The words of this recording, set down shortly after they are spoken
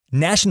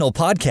National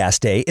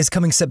Podcast Day is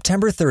coming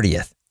September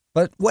 30th.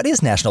 But what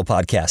is National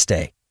Podcast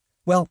Day?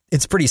 Well,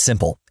 it's pretty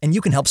simple, and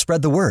you can help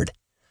spread the word.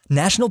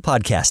 National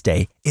Podcast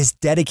Day is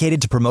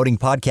dedicated to promoting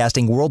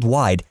podcasting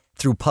worldwide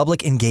through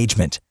public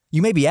engagement.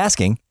 You may be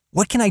asking,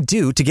 what can I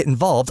do to get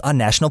involved on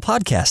National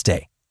Podcast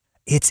Day?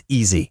 It's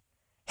easy.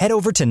 Head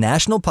over to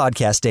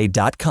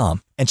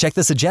nationalpodcastday.com and check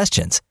the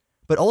suggestions.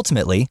 But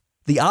ultimately,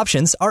 the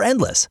options are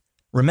endless.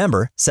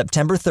 Remember,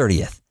 September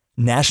 30th,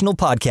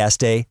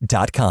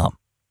 nationalpodcastday.com.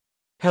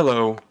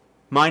 Hello,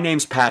 my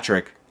name's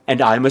Patrick,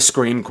 and I'm a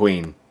Scream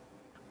Queen.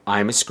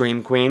 I'm a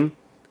Scream Queen,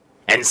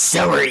 and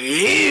so are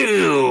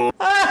you!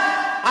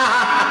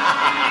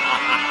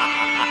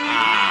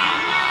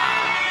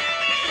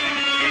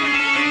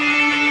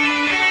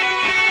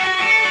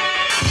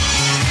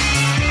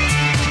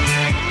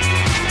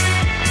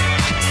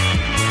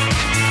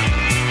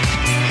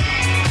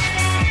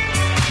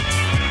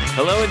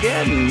 Hello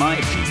again, my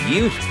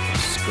beautiful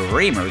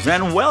Screamers,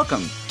 and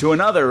welcome to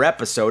another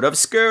episode of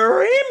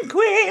Scream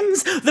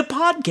Queens, the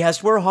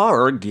podcast where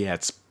horror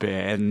gets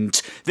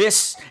bent.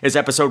 This is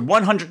episode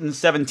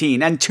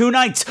 117, and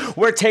tonight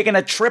we're taking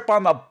a trip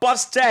on the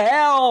bus to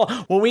hell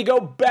when we go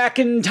back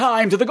in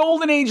time to the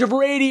golden age of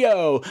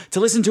radio to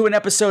listen to an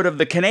episode of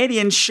the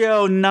Canadian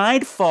show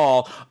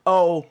NIGHTFALL.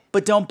 Oh,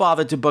 but don't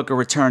bother to book a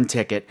return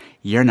ticket.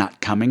 You're not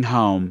coming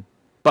home.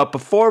 But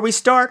before we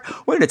start,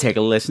 we're going to take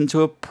a listen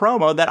to a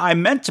promo that I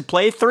meant to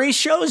play 3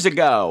 shows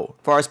ago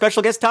for our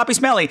special guest, Toppy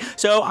Smelly,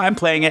 so I'm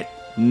playing it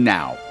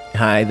now.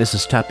 Hi, this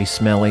is Toppy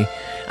Smelly.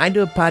 I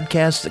do a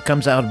podcast that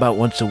comes out about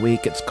once a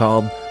week. It's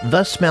called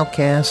The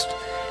Smellcast,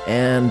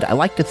 and I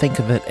like to think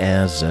of it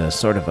as a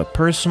sort of a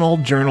personal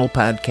journal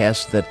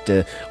podcast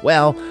that,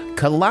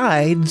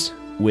 collides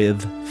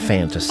with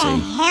fantasy. The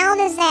hell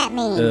does that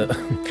mean?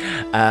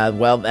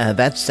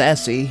 That's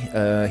Sassy.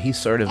 He's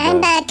sort of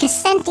I'm a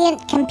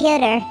sentient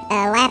computer,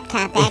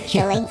 laptop,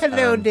 actually.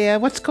 Hello, dear.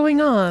 What's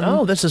going on?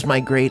 Oh, this is my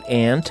great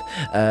aunt,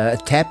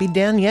 Tappy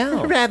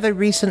Danielle. Rather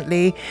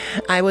recently,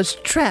 I was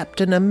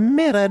trapped in a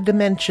mirror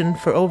dimension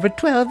for over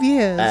 12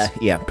 years.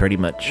 Yeah, pretty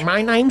much.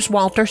 My name's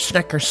Walter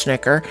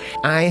Snicker.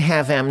 I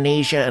have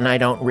amnesia, and I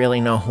don't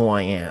really know who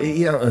I am.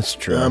 Yeah, that's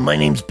true. My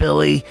name's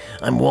Billy.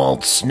 I'm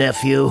Walt's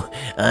nephew.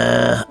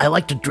 I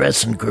like to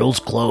dress in girls'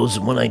 clothes,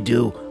 and when I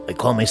do, I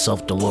call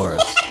myself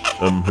Dolores.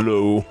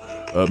 Hello.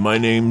 My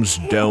name's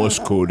Dallas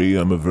Cody.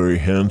 I'm a very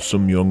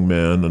handsome young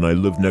man, and I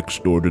live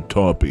next door to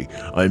Toppy.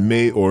 I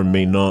may or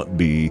may not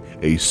be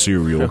a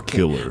serial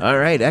killer. All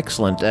right,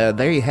 excellent.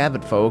 There you have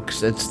it,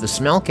 folks. It's the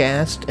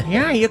Smellcast.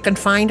 Yeah, you can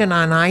find it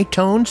on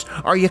iTunes,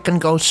 or you can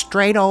go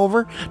straight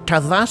over to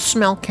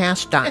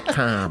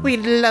thesmellcast.com.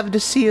 We'd love to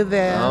see you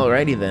there.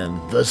 Alrighty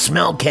then. The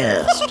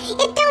Smellcast.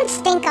 It don't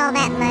stink all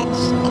that much.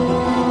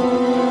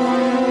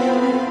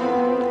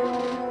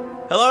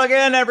 Hello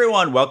again,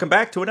 everyone. Welcome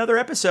back to another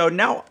episode.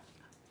 Now,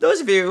 those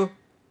of you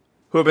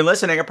who have been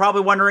listening are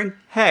probably wondering,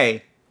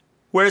 hey,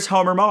 where's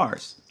Homer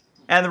Mars?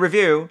 And the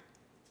review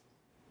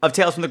of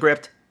Tales from the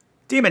Crypt,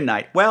 Demon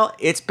Knight. Well,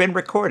 it's been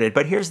recorded,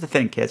 but here's the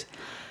thing, kids.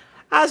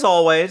 As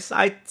always,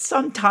 I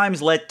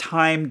sometimes let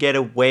time get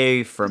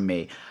away from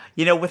me.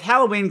 You know, with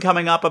Halloween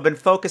coming up, I've been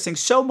focusing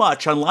so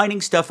much on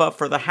lining stuff up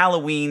for the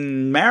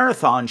Halloween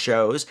marathon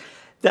shows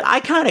that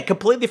I kind of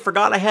completely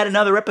forgot I had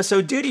another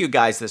episode due to you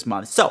guys this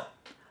month. So,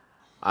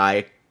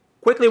 I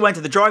quickly went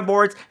to the drawing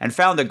boards and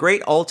found a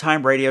great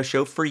old-time radio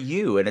show for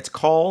you, and it's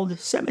called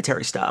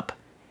Cemetery Stop.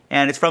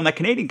 And it's from the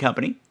Canadian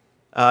company,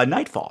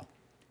 NIGHTFALL,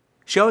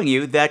 showing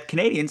you that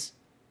Canadians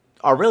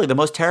are really the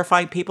most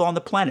terrifying people on the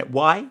planet.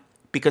 Why?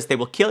 Because they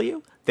will kill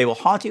you, they will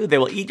haunt you, they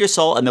will eat your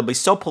soul, and they'll be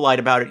so polite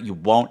about it you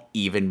won't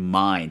even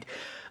mind.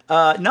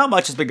 Not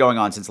much has been going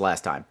on since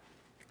last time.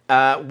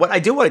 What I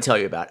do want to tell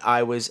you about,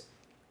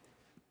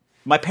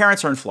 my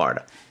parents are in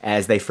Florida,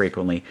 as they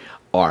frequently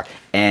are.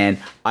 And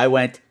I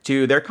went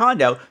to their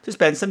condo to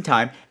spend some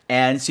time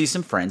and see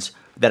some friends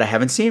that I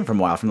haven't seen for a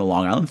while from the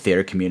Long Island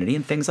theater community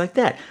and things like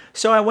that.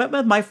 So I went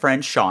with my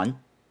friend Sean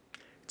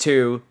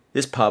to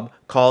this pub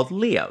called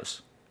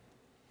Leo's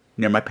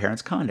near my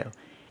parents' condo.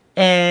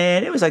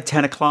 And it was like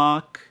 10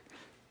 o'clock.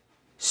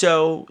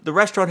 So the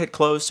restaurant had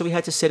closed, so we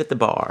had to sit at the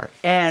bar.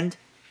 And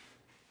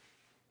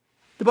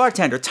the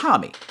bartender,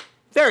 Tommy,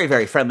 very,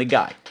 very friendly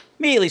guy,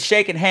 immediately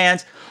shaking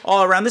hands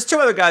all around. There's 2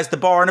 other guys at the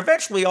bar, and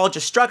eventually all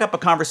just struck up a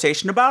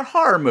conversation about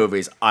horror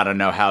movies. I don't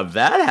know how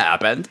that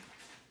happened.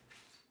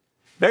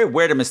 Very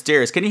weird and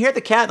mysterious. Can you hear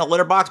the cat in the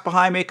litter box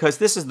behind me? Because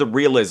this is the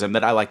realism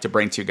that I like to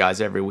bring to you guys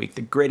every week.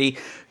 The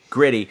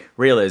gritty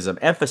realism.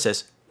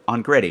 Emphasis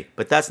on gritty.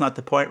 But that's not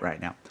the point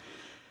right now.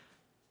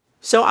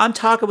 So I'm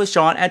talking with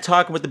Sean and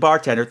talking with the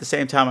bartender at the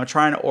same time. I'm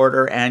trying to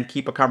order and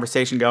keep a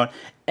conversation going.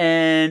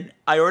 And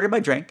I ordered my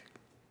drink.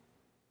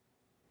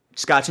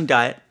 Scotch and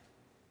diet.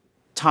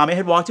 Tommy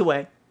had walked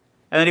away.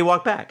 And then he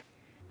walked back.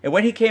 And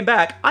when he came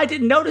back, I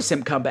didn't notice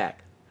him come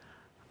back.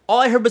 All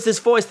I heard was this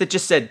voice that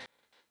just said,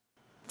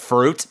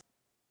 fruit.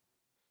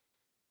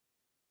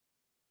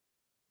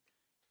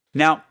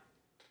 Now,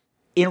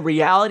 in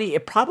reality,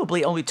 it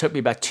probably only took me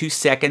about 2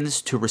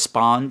 seconds to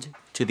respond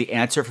to the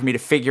answer for me to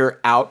figure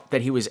out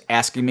that he was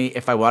asking me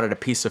if I wanted a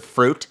piece of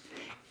fruit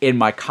in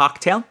my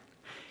cocktail.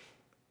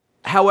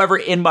 However,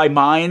 in my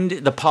mind,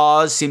 the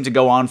pause seemed to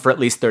go on for at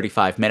least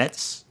 35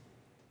 minutes.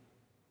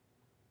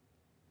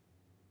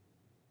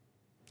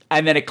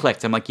 And then it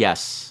clicked. I'm like,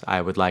 yes,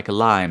 I would like a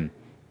lime.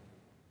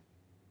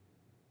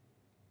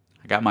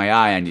 I got my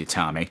eye on you,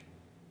 Tommy.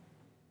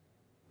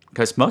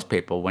 Because most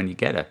people, when you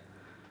get a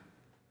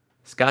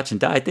Scotch and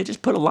Diet, they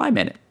just put a lime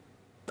in it.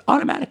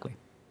 Automatically.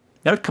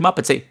 They would come up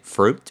and say,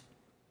 fruit?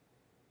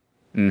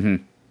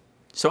 Mm-hmm.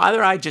 So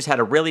either I just had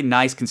a really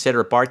nice,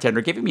 considerate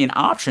bartender giving me an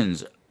option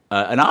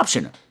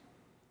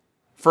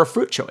for a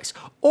fruit choice,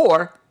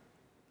 or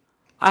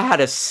I had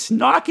a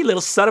snarky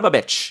little son of a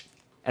bitch.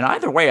 And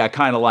either way, I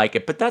kind of like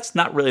it, but that's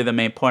not really the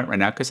main point right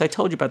now, because I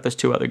told you about those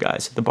two other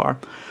guys at the bar.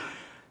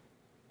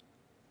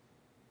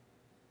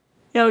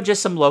 You know,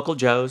 just some local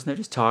Joes, and they're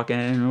just talking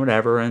and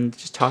whatever, and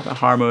just talking about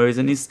horror movies.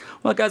 And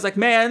the guy's like,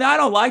 man, I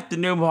don't like the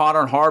new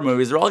modern horror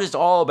movies. They're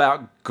all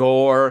about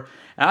gore.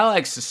 And I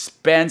like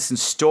suspense and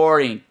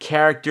story and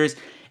characters.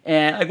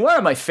 And like one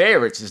of my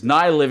favorites is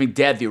Night of the Living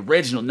Dead, the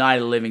original Night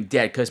of the Living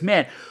Dead. Because,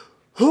 man,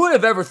 who would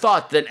have ever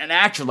thought that an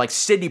actor like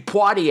Sidney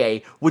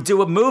Poitier would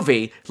do a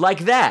movie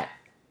like that?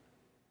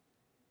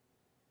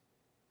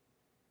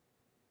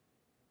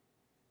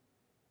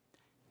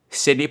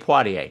 Sidney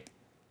Poitier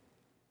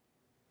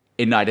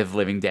in Night of the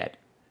Living Dead.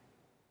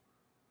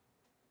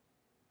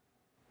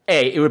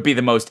 It would be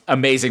the most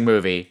amazing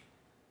movie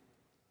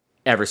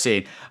ever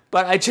seen.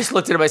 But I just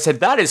looked at him and I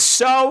said, that is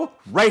so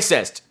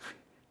racist.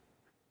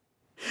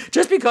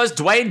 Just because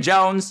Dwayne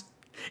Jones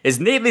is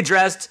neatly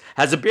dressed,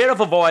 has a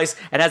beautiful voice,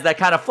 and has that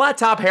kind of flat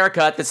top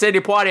haircut that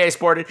Sidney Poitier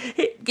sported,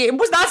 it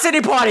was not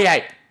Sidney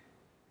Poitier.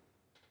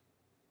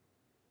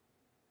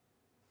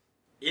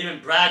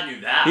 Even Brad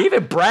knew that.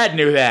 Even Brad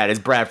knew that, as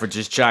Bradford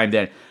just chimed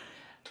in.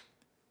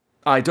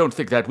 I don't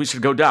think that we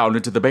should go down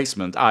into the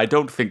basement. I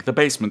don't think the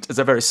basement is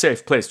a very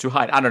safe place to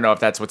hide. I don't know if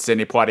that's what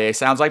Sidney Poitier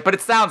sounds like, but it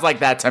sounds like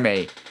that to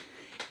me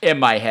in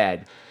my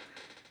head.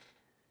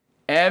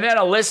 And then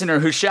a listener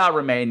who shall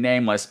remain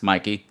nameless,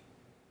 Mikey.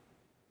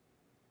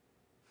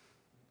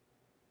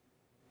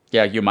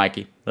 Yeah, you,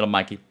 Mikey. Little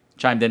Mikey.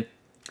 Chimed in.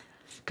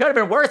 Could have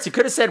been worse. He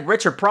could have said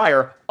Richard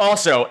Pryor.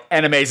 Also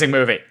an amazing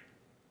movie.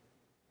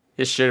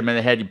 Just shoot him in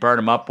the head, you burn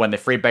him up when they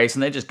freebase,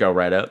 and they just go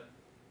right up.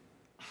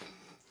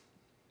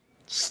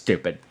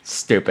 Stupid.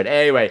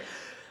 Anyway,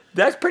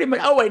 that's pretty much...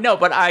 Oh, wait, no,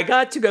 but I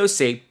got to go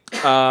see,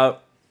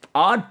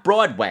 on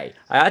Broadway,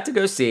 I got to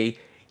go see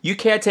You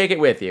Can't Take It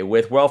With You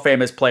with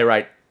world-famous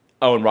playwright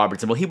Owen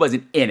Robertson. Well, he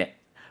wasn't in it,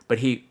 but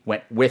he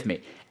went with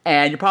me.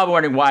 And you're probably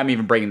wondering why I'm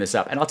even bringing this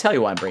up, and I'll tell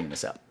you why I'm bringing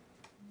this up.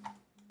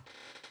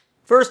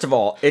 First of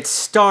all, it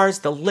stars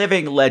the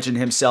living legend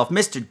himself,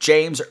 Mr.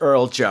 James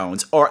Earl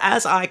Jones, or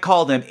as I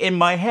called him in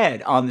my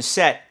head on the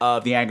set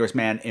of The Angriest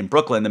Man in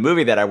Brooklyn, the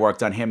movie that I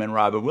worked on him and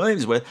Robin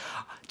Williams with,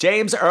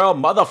 James Earl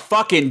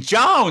motherfucking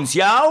Jones,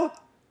 yo!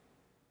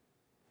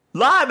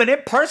 Live and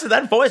in person,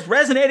 that voice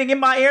resonating in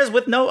my ears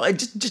with no...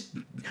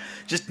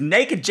 Just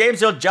naked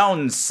James Earl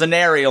Jones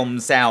scenario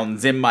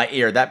sounds in my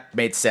ear. That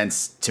made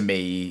sense to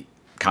me,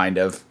 kind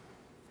of.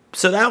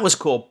 So that was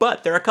cool,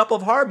 but there are a couple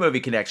of horror movie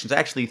connections,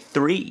 actually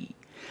 3.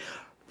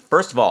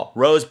 First of all,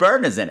 Rose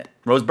Byrne is in it.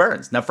 Rose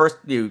Byrne's. Now, first,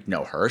 you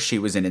know her. She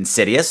was in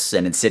Insidious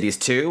and Insidious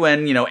 2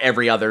 and, you know,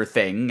 every other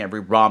thing,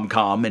 every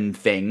rom-com and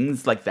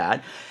things like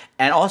that.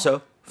 And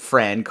also,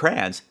 Fran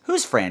Kranz.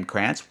 Who's Fran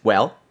Kranz?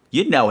 Well,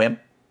 you'd know him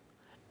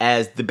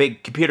as the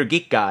big computer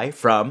geek guy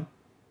from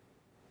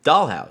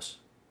Dollhouse.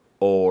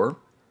 Or,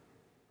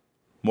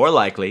 more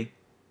likely,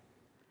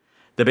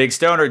 the big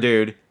stoner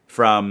dude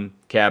from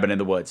Cabin in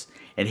the Woods.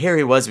 And here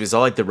he was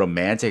all like the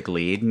romantic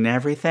lead and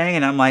everything.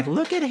 And I'm like,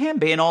 look at him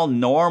being all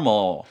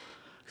normal.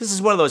 This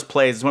is one of those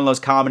plays, it's one of those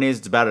comedies.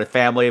 It's about a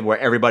family where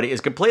everybody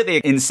is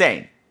completely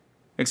insane,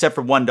 except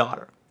for one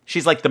daughter.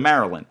 She's like the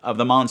Marilyn of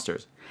the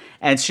monsters.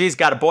 And she's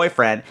got a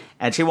boyfriend,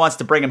 and she wants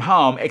to bring him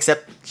home,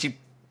 except she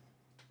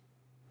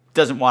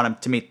doesn't want him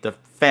to meet the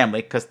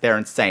family because they're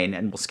insane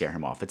and will scare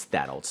him off. It's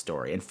that old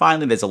story. And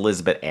finally, there's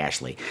Elizabeth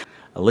Ashley.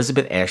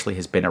 Elizabeth Ashley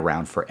has been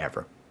around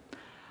forever.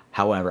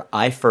 However,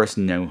 I first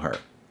knew her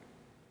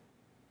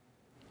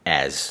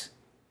as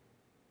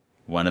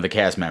one of the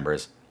cast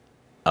members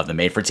of the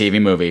made-for-TV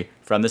movie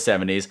from the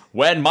 70s,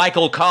 When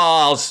Michael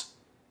Calls.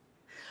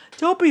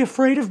 Don't be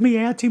afraid of me,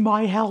 Auntie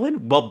My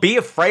Helen. Well, be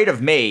afraid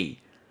of me.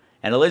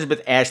 And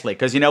Elizabeth Ashley,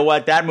 because you know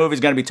what? That movie's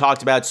going to be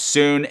talked about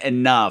soon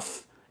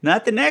enough.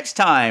 Not the next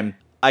time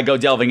I go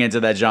delving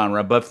into that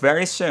genre, but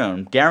very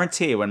soon.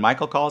 Guarantee When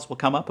Michael Calls will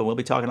come up, and we'll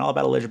be talking all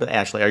about Elizabeth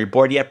Ashley. Are you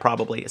bored yet?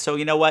 Probably. So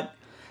you know what?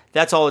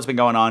 That's all that's been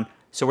going on.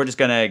 So we're just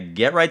going to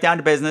get right down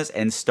to business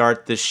and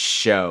start the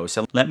show.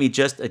 So let me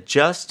just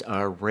adjust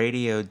our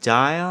radio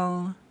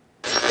dial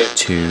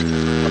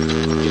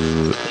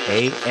to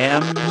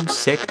AM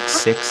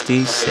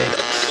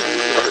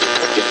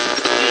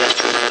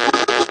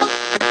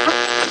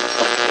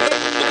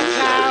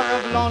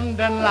 666.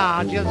 London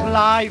largest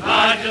life.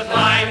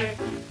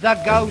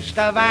 The ghost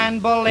of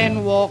Anne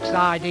Boleyn walks,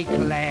 I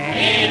declare.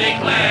 He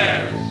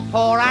declares.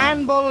 Poor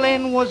Anne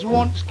Boleyn was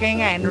once King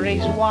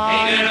Henry's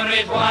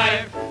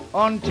wife.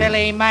 Until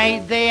he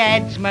made the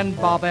headsman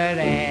bob her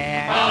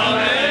hair.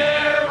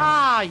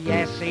 Ah,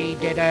 yes, he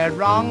did her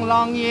wrong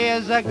long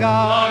years ago.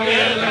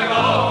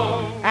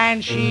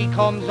 And she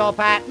comes up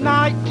at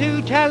night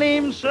to tell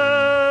him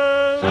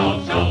so.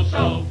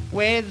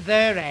 With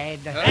her head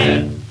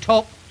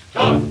tucked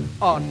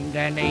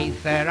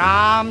underneath her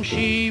arm,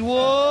 she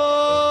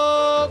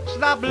walks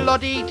the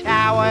bloody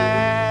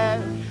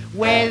tower.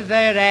 With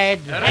her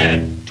head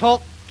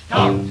tucked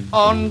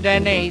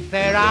underneath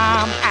her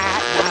arm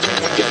at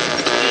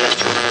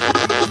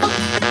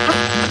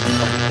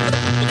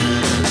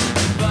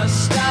bus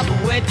stop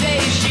where day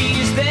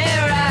she's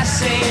there, I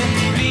say,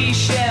 please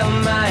share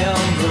my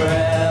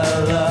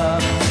umbrella.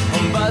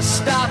 Bus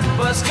stop,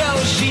 bus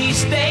goes, she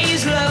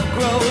stays, love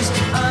grows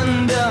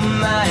under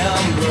my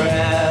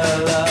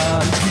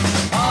umbrella.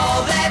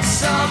 All that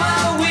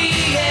summer we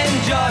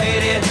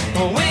enjoyed it,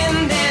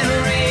 wind and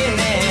rain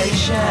and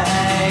shine.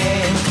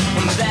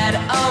 That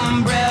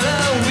umbrella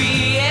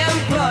we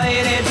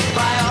employed it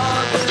by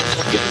all the...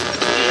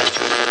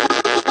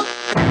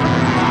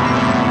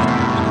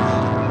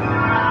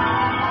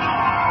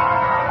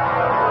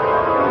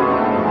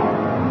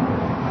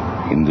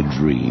 In the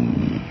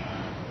dream,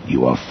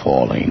 you are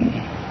falling,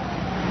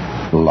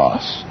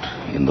 lost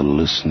in the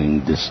listening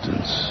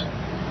distance,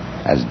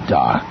 as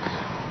dark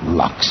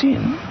locks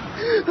in.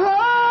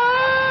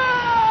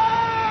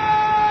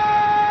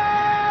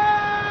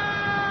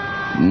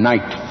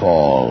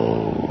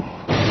 Nightfall.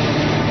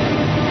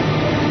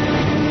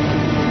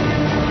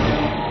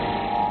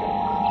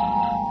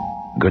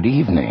 Good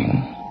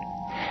evening.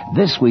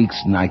 This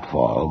week's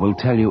Nightfall will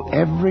tell you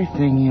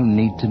everything you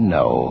need to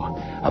know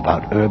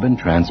about urban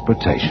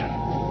transportation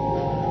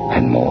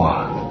and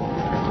more.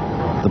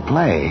 The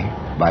play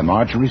by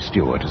Marjorie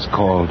Stewart is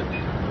called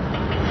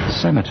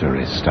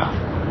Cemetery Stop.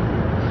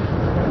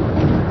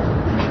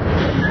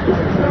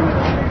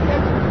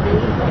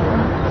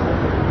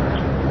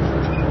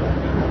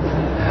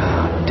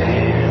 Oh,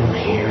 damn,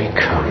 here he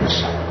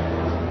comes.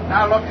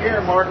 Now look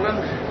here,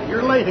 Mortland.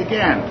 You're late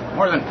again.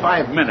 More than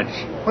 5 minutes.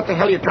 What the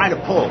hell are you trying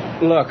to pull?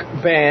 Look,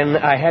 Ben,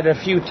 I had a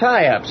few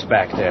tie-ups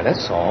back there,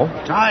 that's all.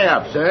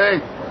 Tie-ups, eh?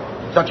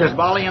 Such as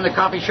Molly in the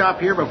coffee shop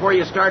here before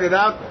you started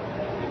out?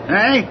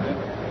 Eh?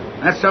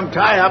 That's some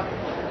tie-up.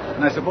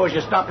 And I suppose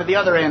you stopped at the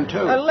other end, too.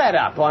 Let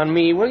up on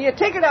me, will you?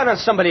 Take it out on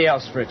somebody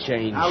else for a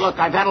change. Now, look,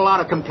 I've had a lot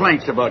of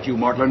complaints about you,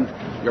 Mortland.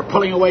 You're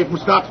pulling away from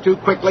stops too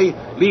quickly,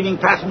 leaving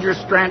passengers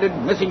stranded,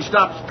 missing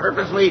stops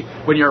purposely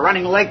when you're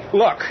running late.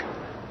 Look,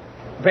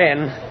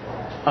 Ben,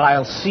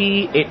 I'll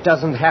see it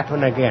doesn't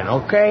happen again,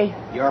 okay?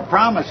 Your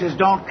promises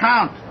don't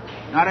count.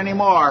 Not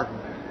anymore.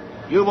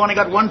 You've only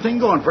got one thing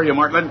going for you,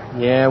 Mortland.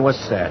 Yeah,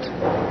 what's that?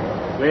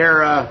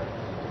 We're,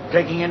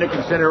 taking into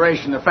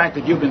consideration the fact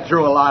that you've been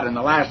through a lot in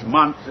the last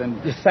month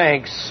and...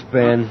 Thanks,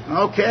 Ben.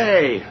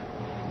 Okay.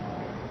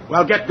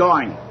 Well, get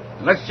going.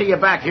 Let's see you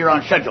back here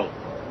on schedule.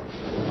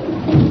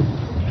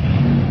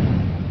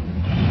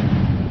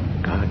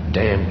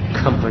 Goddamn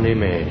company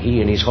man.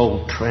 He and his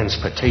whole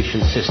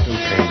transportation system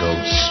can go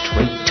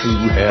straight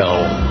to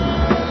hell.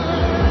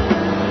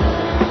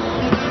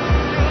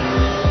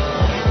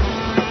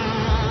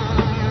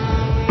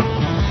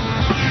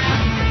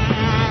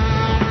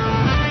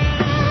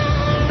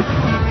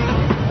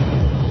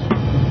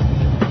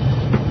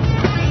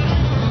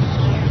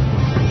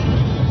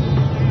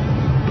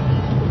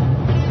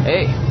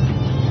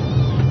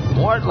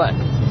 Portland.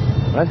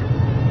 What?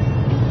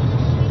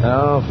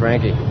 Oh,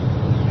 Frankie.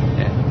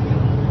 Yeah.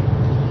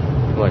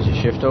 What, you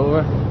shift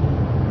over?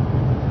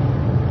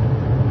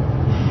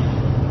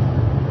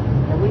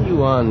 What are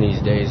you on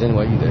these days,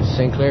 anyway? You the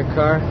Sinclair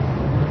car?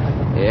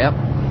 Yep.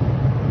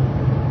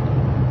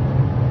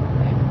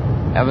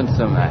 Having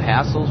some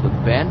hassles with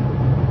Ben?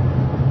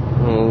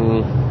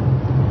 Oh,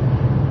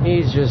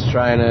 he's just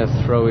trying to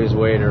throw his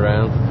weight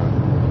around.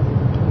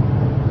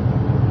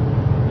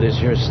 This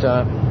your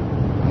stop?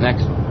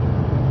 Next one.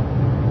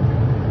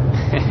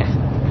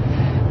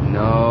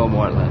 No,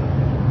 Mortland.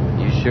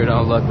 You sure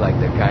don't look like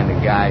the kind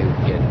of guy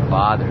who'd get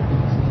bothered.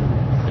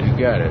 You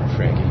got it,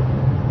 Frankie.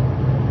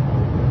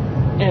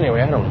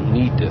 Anyway, I don't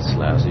need this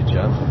lousy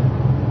job.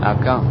 How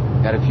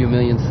come? Got a few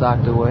million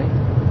socked away? I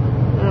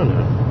don't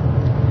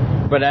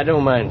know. But I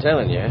don't mind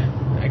telling you,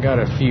 I got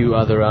a few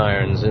other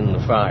irons in the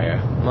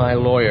fire. My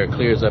lawyer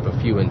clears up a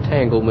few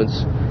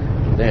entanglements,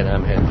 and then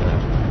I'm heading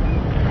out.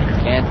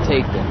 Can't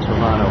take the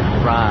Toronto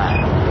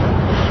pride.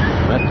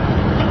 What?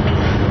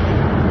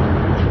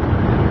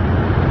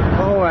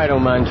 Oh, I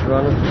don't mind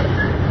Toronto.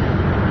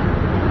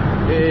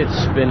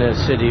 It's been a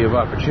city of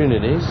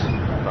opportunities,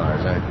 as far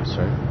as I'm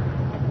concerned.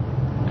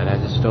 And I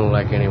just don't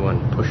like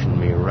anyone pushing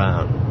me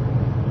around.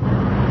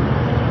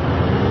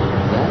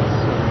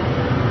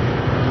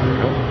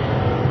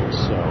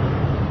 So,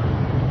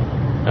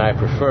 I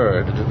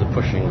prefer to do the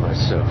pushing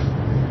myself.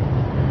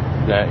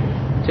 Now,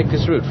 take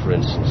this route, for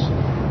instance.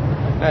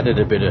 I did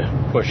a bit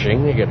of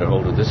pushing to get a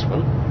hold of this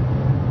one.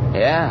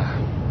 Yeah,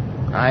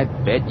 I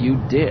bet you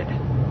did.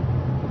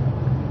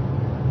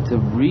 It's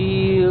a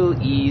real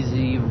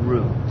easy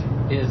route,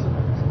 isn't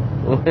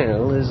it?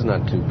 Well, it's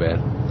not too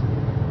bad.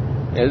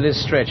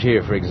 This stretch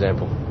here, for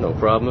example, no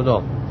problem at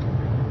all.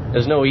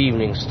 There's no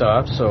evening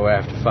stop, so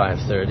after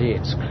 5:30,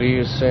 it's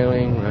clear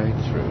sailing right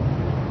through.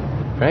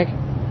 Frank?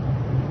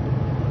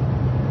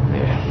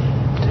 Yeah,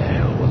 to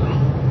hell with him.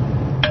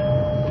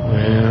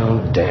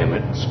 Well, damn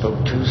it.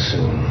 Spoke too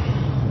soon.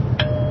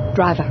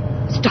 Driver,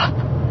 stop.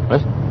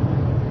 What?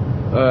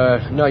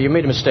 No, you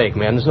made a mistake,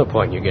 man. There's no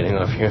point in you getting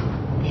off here.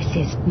 This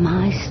is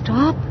my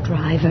stop,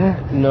 driver.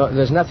 No,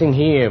 there's nothing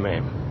here,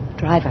 ma'am.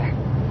 Driver,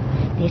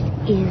 this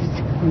is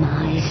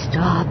my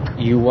stop.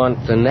 You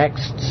want the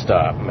next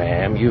stop,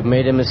 ma'am. You've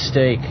made a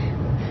mistake.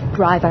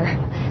 Driver,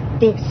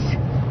 this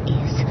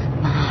is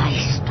my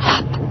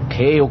stop.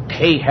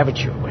 Okay, have it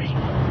your way.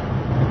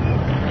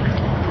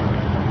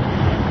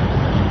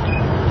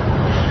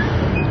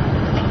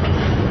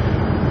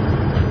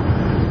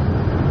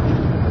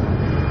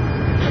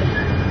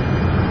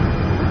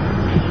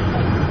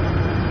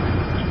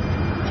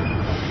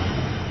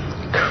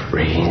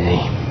 Crazy.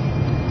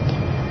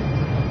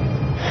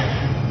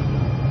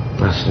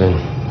 Must have been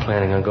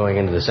planning on going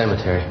into the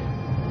cemetery.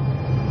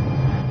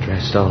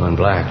 Dressed all in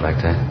black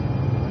like that.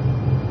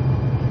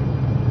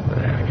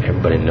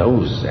 Everybody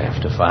knows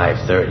after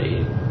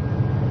 5:30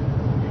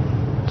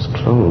 it's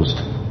closed.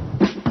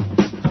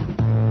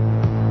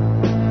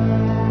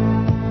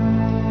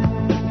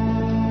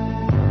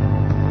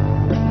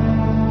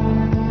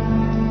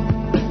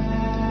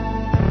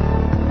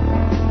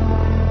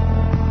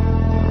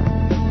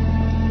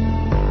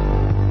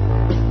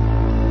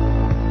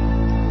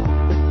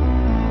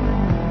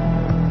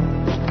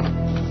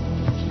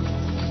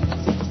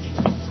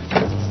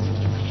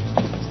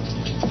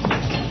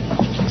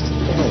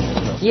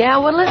 Yeah,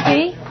 what'll it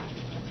be?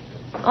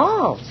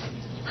 Oh,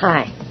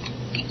 hi.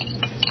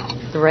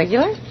 The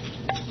regular?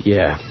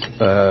 Yeah,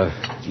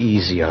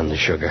 easy on the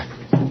sugar.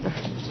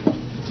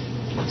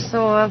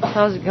 So,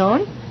 how's it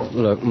going?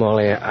 Look,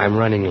 Molly, I'm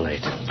running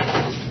late.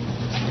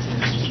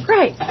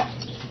 Great.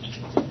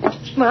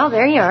 Well,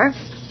 there you are.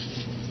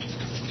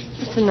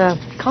 Listen,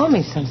 call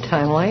me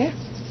sometime, will you?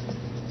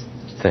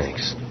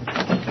 Thanks.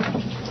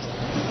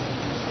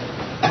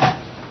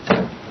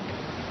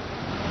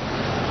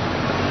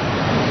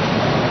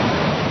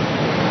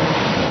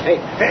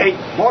 Hey,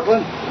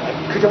 Mortland,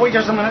 could you wait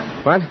just a minute?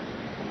 What?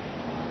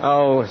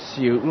 Oh, it's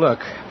you.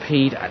 Look,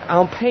 Pete,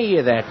 I'll pay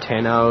you that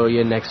 10 I owe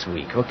you next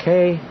week,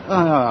 okay?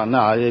 Oh,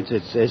 no,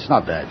 it's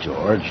not that,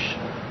 George.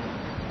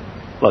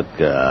 Look,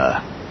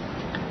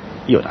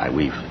 you and I,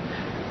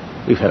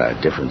 we've had our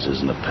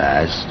differences in the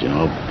past, you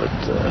know, but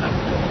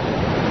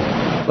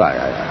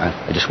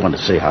I just wanted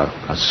to say how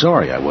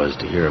sorry I was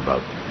to hear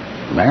about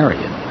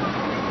Marion.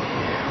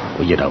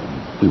 Well, you know,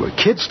 we were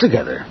kids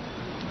together.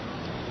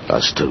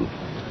 Us two.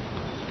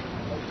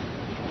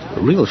 A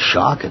real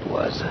shock it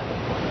was.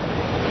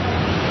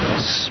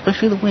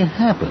 Especially the way it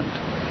happened.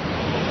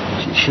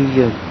 She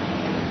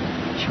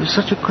was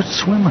such a good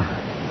swimmer.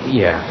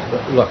 Yeah,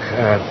 look,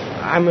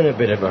 I'm in a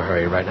bit of a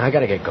hurry right now. I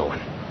gotta get going.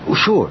 Oh,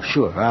 sure.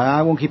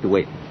 I won't keep you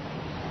waiting.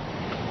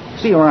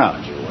 See you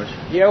around, George.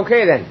 Yeah,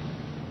 okay then.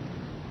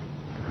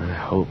 I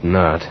hope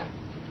not.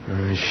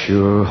 I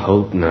sure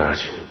hope not.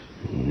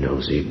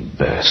 Nosy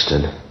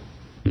bastard.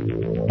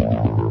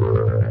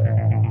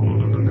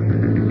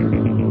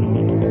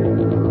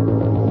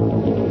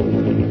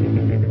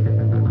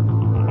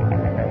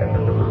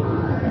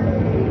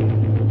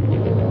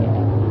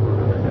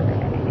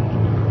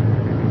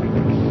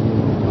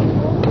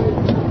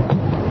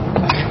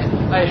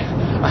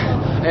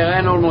 I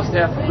ran almost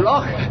half a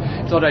block.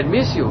 Thought I'd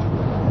miss you.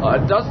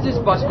 Does this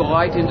bus go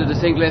right into the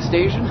St. Clair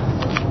station?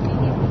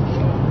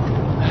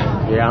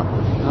 Yeah.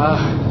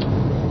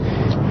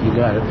 You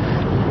got it.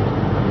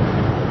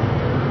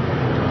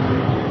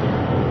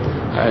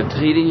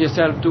 Treating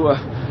yourself to a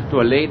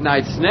late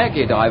night snack,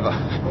 eh, driver?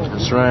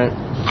 That's right.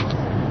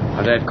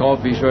 That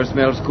coffee sure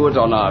smells good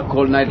on a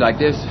cold night like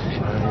this.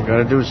 You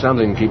gotta do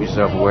something to keep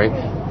yourself awake.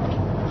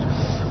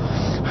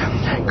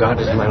 Thank God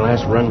this is my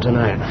last run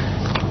tonight.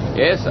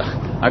 Yes, sir.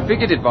 I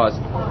figured it was.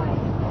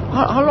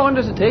 How long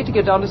does it take to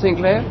get down to St.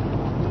 Clair?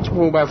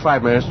 Oh, about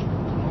 5 minutes.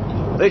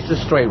 It's a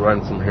straight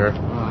run from here.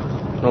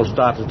 No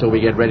stops until we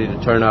get ready to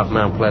turn off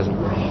Mount Pleasant.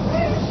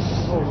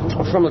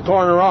 From the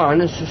corner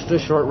on, it's just a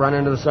short run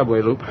into the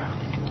subway loop. God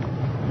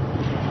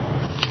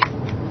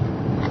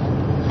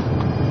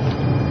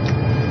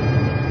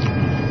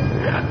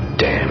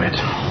damn it.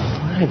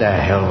 Why the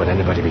hell would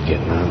anybody be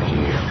getting out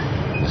here?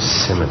 The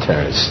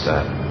cemetery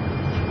stuff.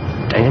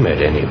 Damn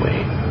it,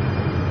 anyway.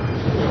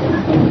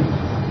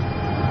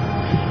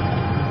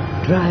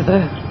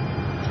 Driver,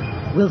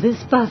 will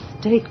this bus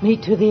take me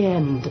to the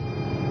end?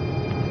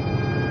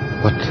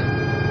 What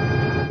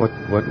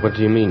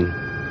do you mean?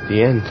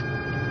 The end?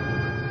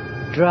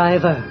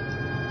 Driver,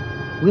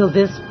 will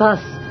this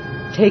bus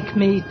take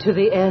me to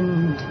the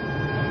end?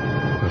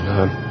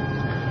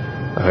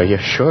 Well, yeah,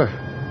 sure.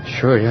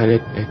 Sure, yeah,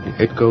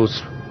 it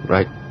goes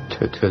right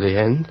to the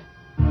end.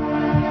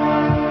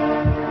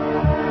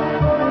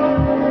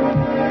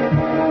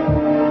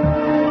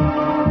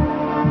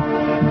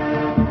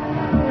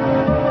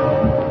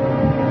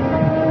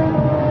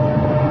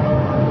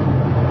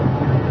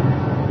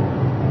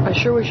 I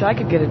sure wish I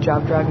could get a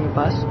job driving a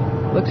bus.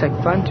 Looks like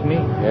fun to me.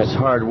 Yeah, it's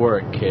hard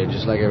work, kid,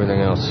 just like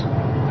everything else.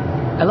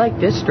 I like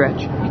this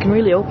stretch. You can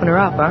really open her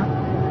up, huh?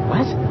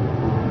 What?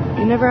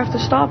 You never have to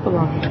stop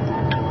along it.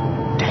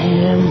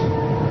 Damn.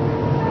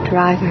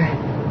 Driver,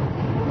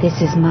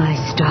 this is my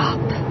stop.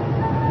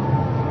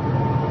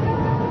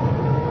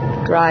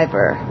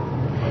 Driver,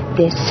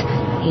 this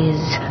is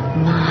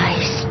my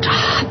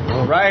stop.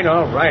 All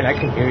right, I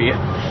can hear you.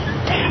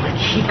 Damn it,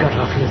 she got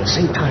off here the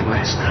same time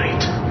last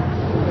night.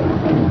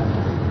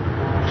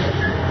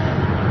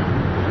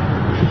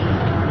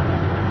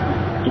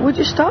 What'd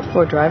you stop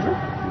for, driver?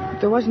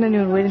 There wasn't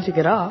anyone waiting to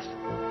get off.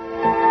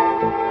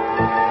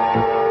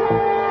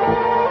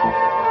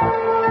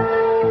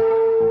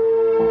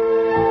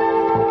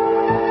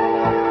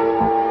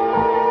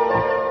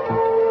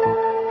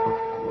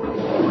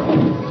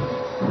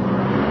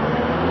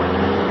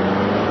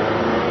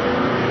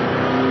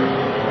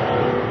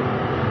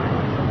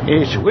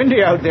 It's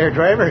windy out there,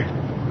 driver.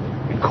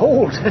 And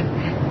cold.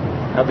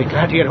 I'll be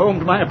glad to get home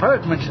to my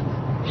apartment.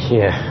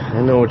 Yeah,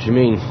 I know what you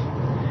mean.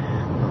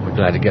 I'll be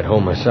glad to get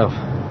home myself.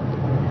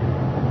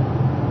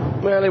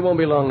 Well, it won't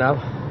be long now.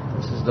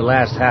 This is the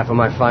last half of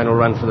my final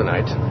run for the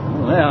night.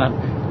 Well,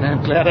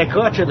 I'm glad I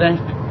caught you then.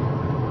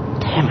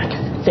 Damn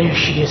it. There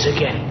she is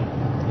again.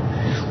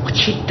 What's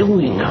she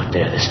doing out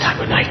there this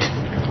time of night?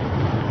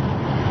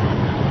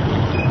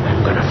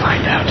 I'm gonna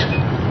find out.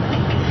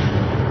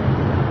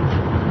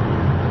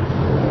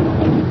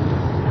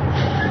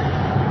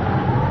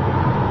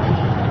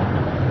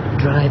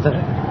 Driver,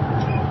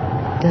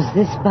 does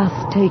this bus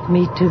take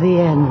me to the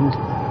end?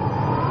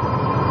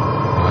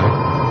 What?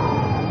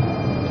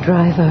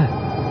 Driver,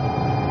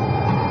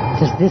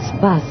 does this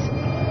bus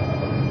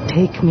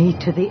take me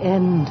to the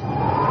end?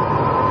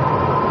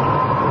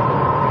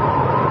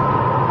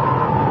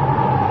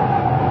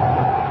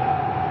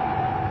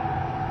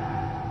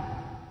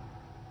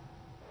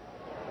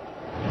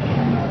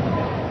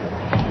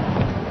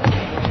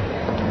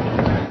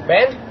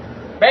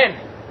 Ben?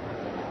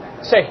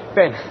 Say,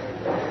 Ben.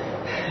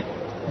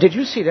 Did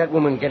you see that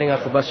woman getting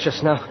off the bus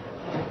just now?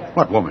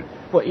 What woman?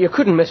 Well, you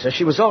couldn't miss her.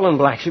 She was all in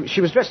black.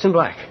 She was dressed in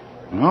black.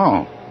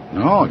 No,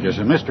 just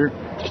a mister.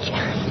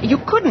 You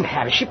couldn't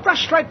have. She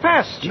brushed right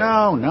past you.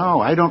 No,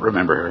 I don't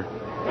remember her.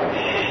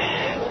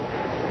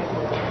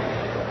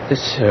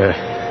 This,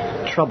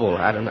 trouble,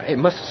 I don't know. It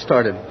must have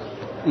started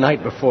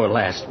night before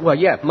last. Well,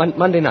 yeah,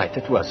 Monday night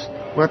it was.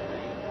 What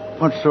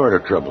sort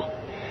of trouble?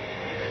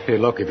 Hey,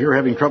 look, if you're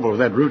having trouble with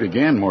that route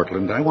again,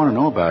 Mortland, I want to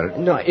know about it.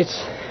 No, it's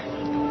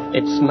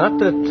not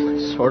the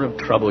sort of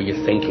trouble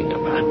you're thinking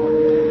about.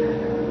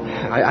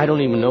 I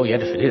don't even know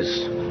yet if it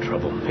is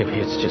trouble. Maybe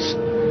it's just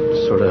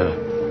sort of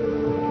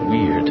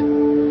weird.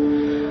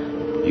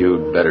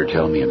 You'd better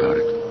tell me about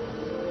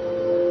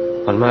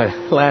it. On my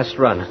last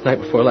run, night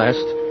before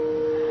last,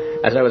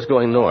 as I was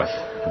going north,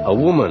 a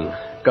woman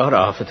got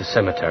off at the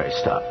cemetery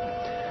stop.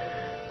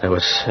 There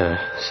was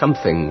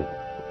something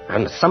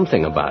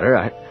about her.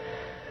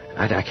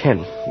 I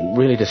can't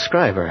really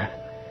describe her.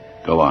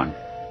 Go on.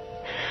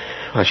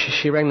 Well,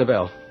 she rang the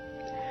bell.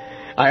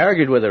 I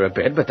argued with her a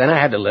bit, but then I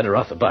had to let her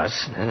off the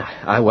bus. And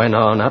I went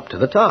on up to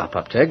the top,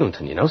 up to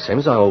Eglinton, same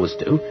as I always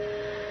do.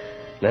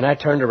 Then I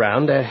turned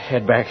around to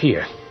head back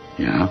here.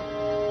 Yeah?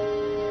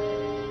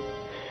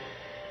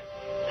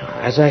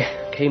 As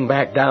I came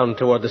back down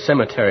toward the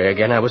cemetery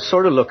again, I was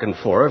sort of looking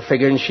for her,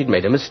 figuring she'd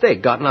made a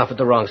mistake, gotten off at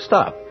the wrong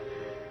stop.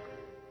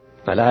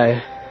 But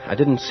I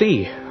didn't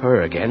see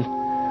her again.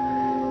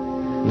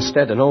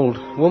 Instead, an old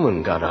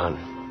woman got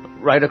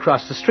on, right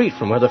across the street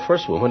from where the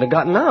first woman had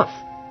gotten off.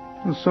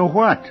 Well, so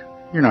what?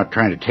 You're not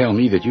trying to tell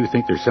me that you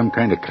think there's some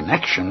kind of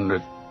connection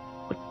that...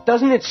 But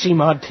doesn't it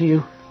seem odd to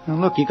you? Now,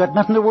 look, you got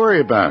nothing to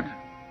worry about.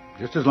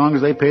 Just as long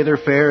as they pay their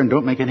fare and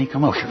don't make any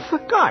commotion. For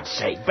God's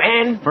sake,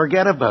 Ben!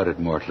 Forget about it,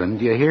 Mortland.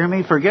 Do you hear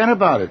me? Forget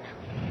about it.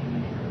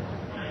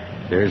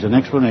 There's an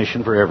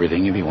explanation for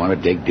everything if you want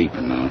to dig deep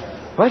enough.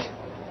 What?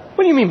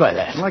 What do you mean by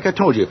that? Like I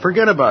told you,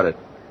 forget about it.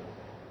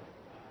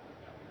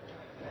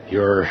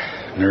 Your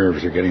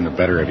nerves are getting the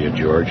better of you,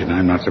 George, and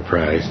I'm not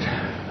surprised.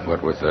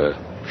 What with the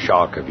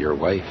shock of your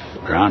wife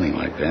drowning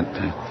like that.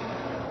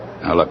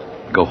 Now, look,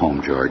 go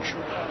home, George.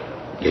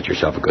 Get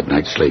yourself a good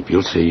night's sleep.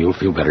 You'll see. You'll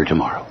feel better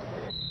tomorrow.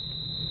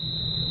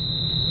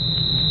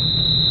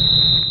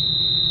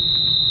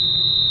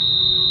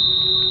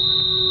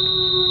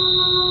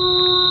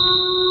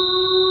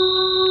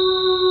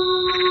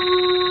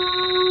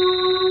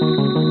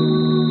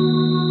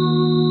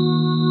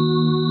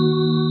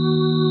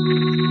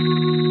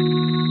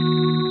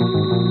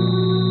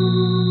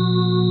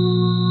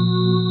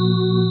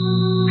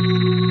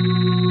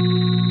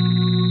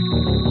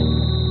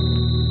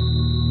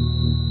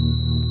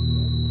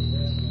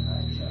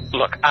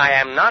 I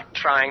am not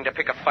trying to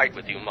pick a fight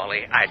with you,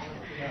 Molly. I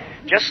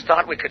just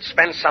thought we could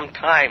spend some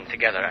time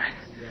together.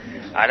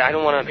 I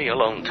don't want to be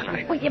alone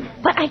tonight. Well, yeah,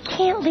 but I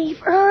can't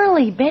leave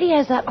early. Betty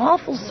has that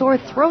awful sore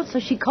throat, so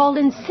she called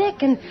in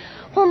sick, and,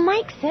 well,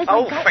 Mike says...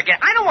 Forget.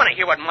 I don't want to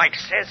hear what Mike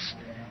says.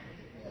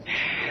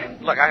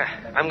 Look,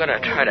 I'm going to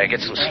try to get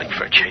some sleep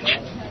for a change.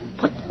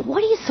 But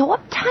what are you so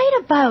uptight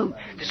about?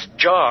 This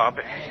job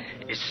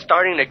is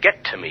starting to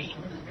get to me.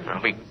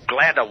 I'll be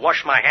glad to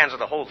wash my hands of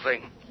the whole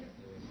thing.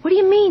 What do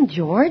you mean,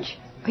 George?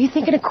 Are you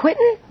thinking of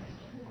quitting?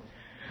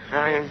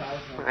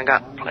 I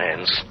got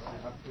plans.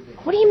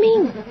 What do you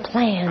mean,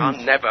 plans? Oh,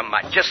 never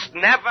mind. Just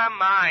never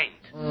mind.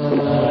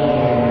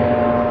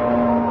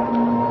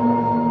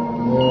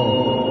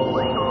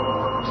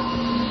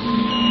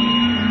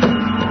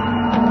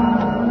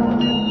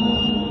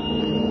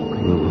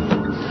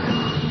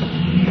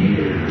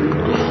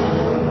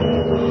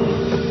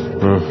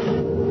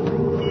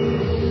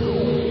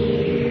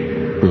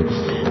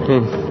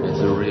 It's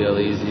a real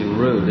easy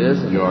route,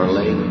 isn't it? You're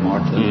late,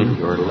 Martin.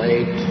 You're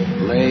late.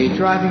 Late.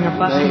 Driving a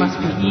bus must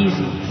be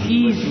easy.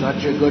 Easy.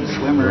 Such a good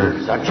swimmer.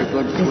 Such a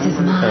good swimmer. This is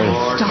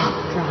my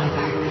stop,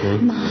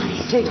 driver.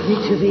 My Take me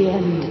to the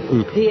end.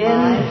 The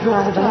end,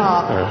 driver.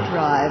 stop,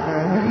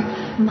 driver.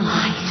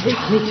 My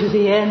Take me to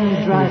the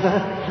end,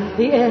 driver.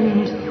 The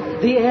end.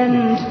 The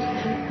end.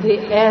 The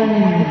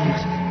end.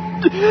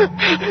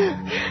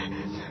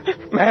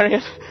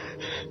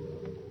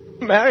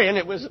 Marion,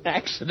 it was an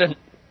accident.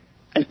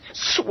 I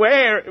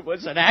swear it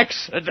was an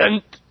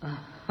accident.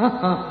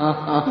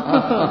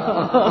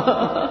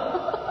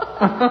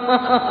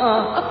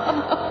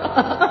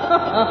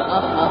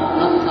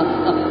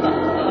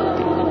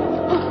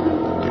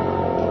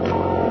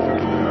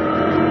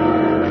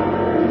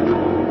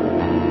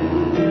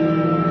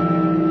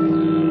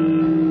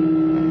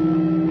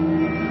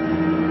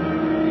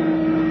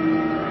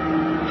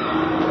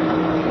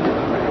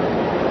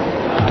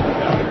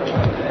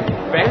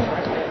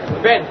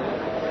 Ben,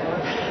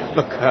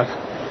 look,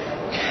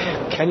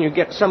 can you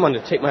get someone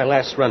to take my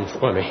last run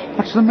for me?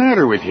 What's the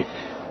matter with you?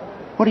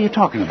 What are you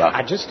talking about?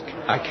 I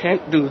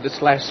can't do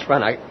this last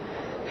run. I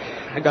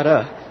got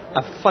a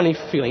funny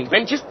feeling.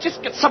 Ben, just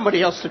get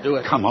somebody else to do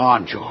it. Come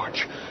on,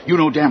 George. You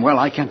know damn well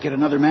I can't get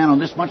another man on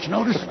this much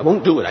notice. I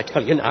won't do it, I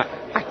tell you.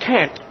 I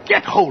can't.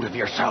 Get hold of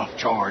yourself,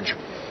 George.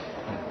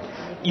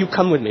 You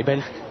come with me,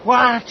 Ben.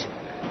 What?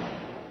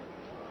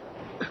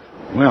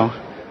 Well,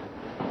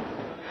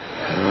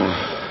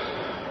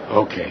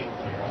 okay.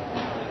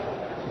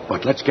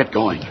 But let's get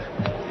going.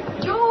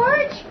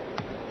 George?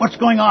 What's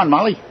going on,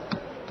 Molly?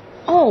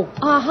 Oh,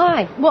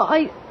 hi. Well,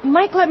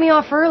 Mike let me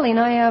off early, and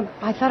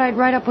I thought I'd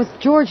ride up with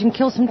George and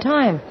kill some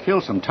time.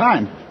 Kill some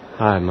time?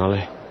 Hi,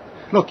 Molly.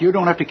 Look, you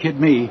don't have to kid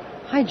me.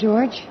 Hi,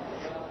 George.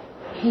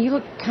 Hey, you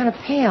look kind of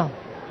pale.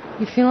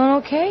 You feeling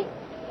okay?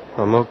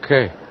 I'm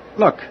okay.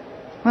 Look,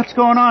 what's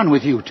going on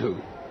with you two?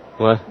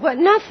 What? What?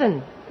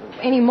 Nothing.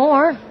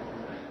 Anymore.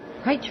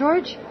 Right,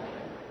 George?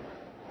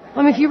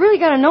 I mean, if you really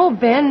got to know,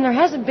 Ben, there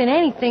hasn't been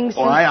anything since...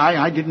 Oh,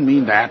 I didn't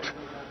mean that.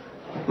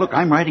 Look,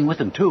 I'm riding with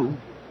him, too.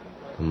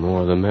 The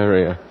more the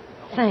merrier.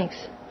 Thanks.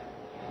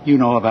 You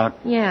know about...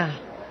 Yeah.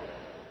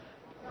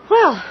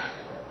 Well,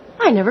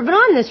 I've never been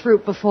on this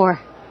route before.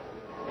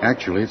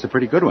 Actually, it's a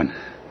pretty good one.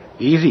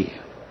 Easy.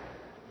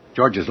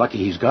 George is lucky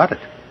he's got it.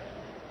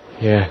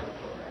 Yeah.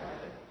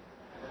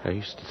 I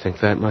used to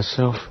think that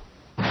myself.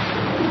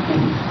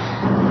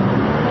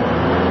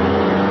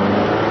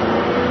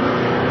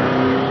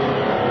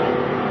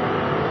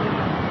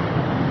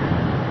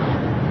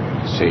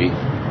 See?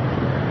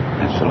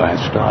 That's the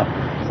last stop.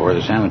 Before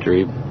the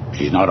cemetery.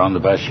 She's not on the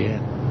bus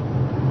yet.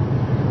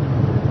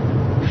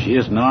 If she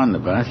isn't on the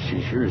bus,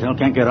 she sure as hell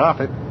can't get off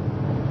it.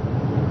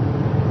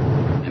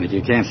 And if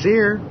you can't see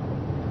her,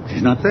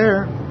 she's not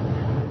there.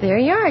 There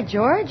you are,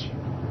 George.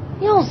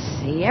 You'll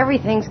see.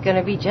 Everything's going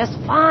to be just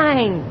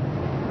fine.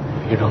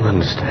 You don't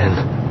understand.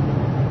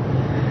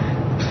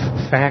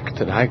 The fact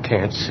that I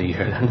can't see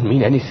her doesn't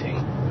mean anything.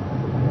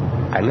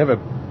 I never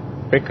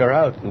pick her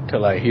out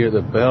until I hear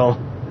the bell.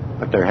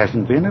 But there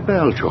hasn't been a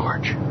bell,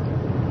 George.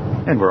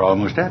 And we're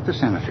almost at the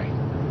cemetery.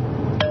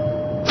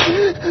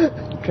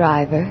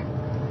 Driver,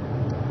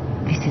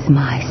 this is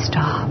my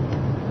stop.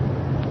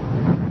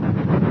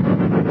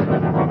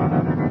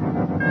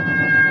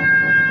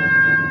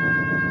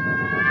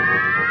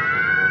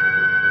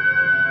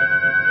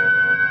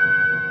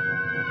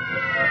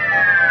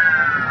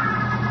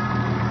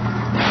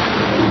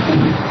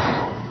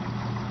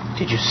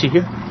 Did you see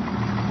her?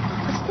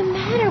 What's the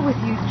matter with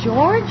you,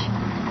 George?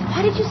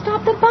 Why did you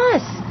stop the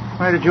bus?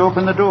 Why did you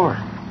open the door?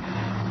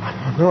 I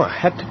don't know. I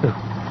had to.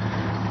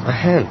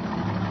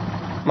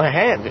 My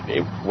hand.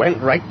 It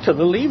went right to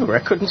the lever. I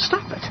couldn't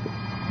stop it.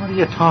 What are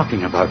you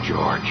talking about,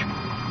 George?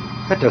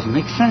 That doesn't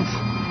make sense.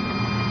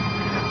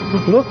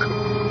 Look.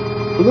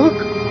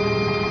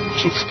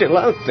 She's still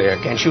out there.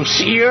 Can't you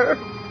see her?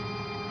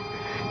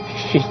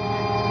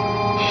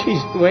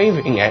 She's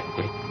waving at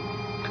me,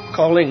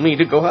 calling me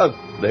to go out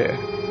there.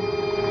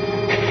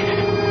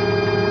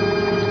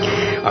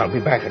 I'll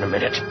be back in a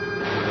minute.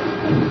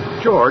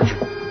 George,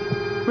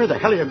 where the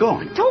hell are you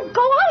going? Don't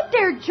go out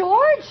there,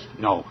 George!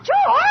 No.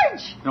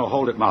 George! No,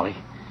 hold it, Molly.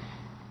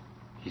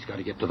 He's got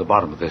to get to the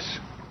bottom of this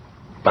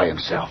by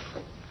himself.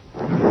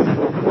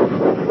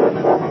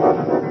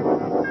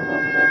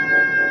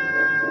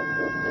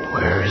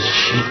 Where is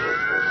she?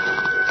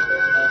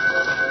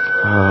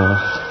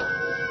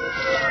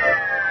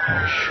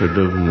 I should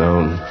have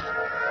known.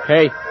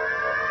 Hey.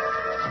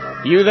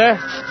 You there?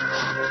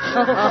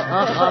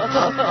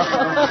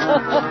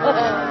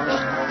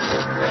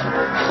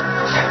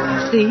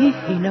 See,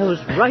 he knows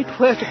right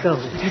where to go.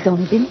 He's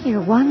only been here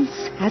once,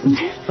 hasn't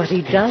he? But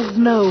he does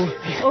know.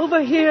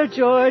 Over here,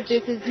 George.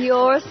 This is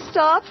your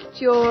stop,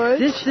 George.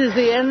 This is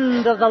the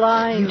end of the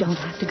line. You don't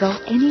have to go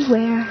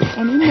anywhere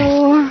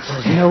anymore.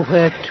 There's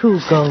nowhere to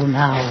go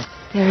now.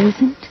 There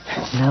isn't?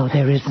 No,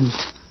 there isn't.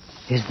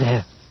 Is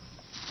there?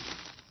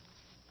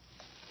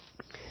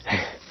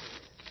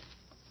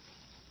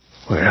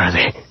 Where are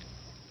they?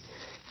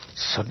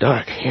 It's so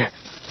dark here.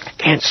 I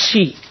can't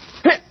see.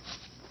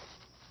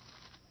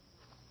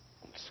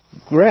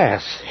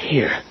 Grass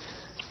here.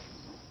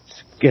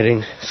 It's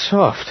getting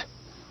soft.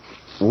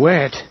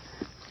 Wet.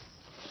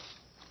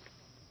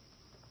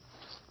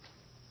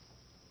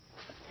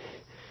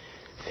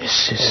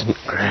 This isn't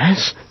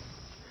grass.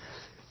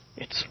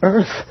 It's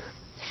earth.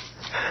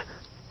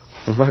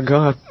 Oh my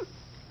God.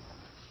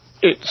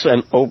 It's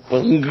an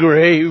open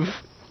grave.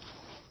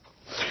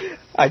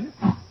 Hey,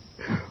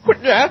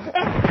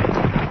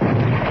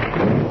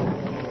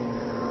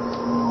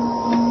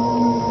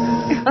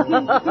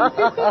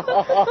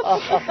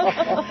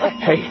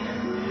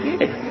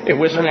 it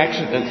was an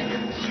accident.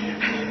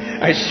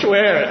 I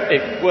swear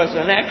it was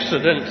an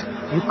accident.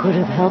 You could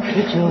have helped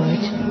you,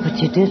 George, but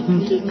you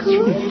didn't. He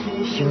could.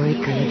 Sure he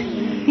could.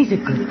 He's a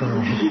good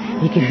boy.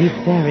 He can be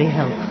very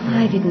helpful.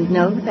 I didn't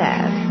know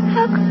that.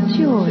 How could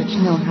George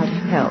know how to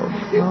help?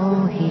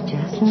 Oh, he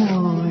just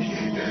knows.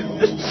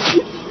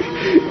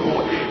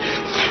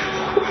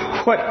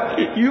 What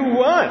do you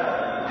want?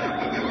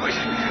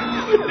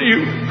 What do you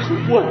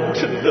want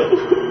to know?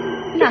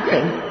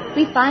 Nothing.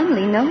 We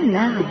finally know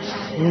now.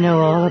 We know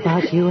all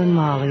about you and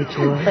Molly,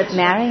 George. But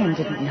Marion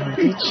didn't know,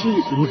 did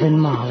she? Even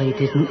Molly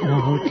didn't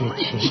know, did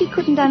she? She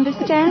couldn't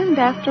understand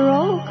after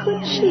all,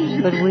 could she?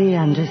 But we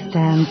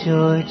understand,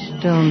 George,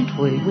 don't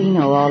we? We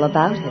know all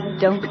about it,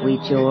 don't we,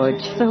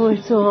 George? So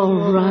it's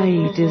all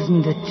right,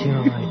 isn't it,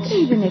 George?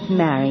 Even if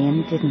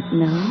Marion didn't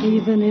know.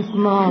 Even if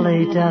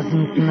Molly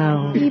doesn't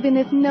know. Even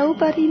if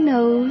nobody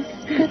knows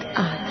but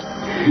us.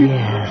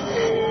 Yes,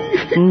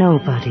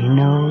 nobody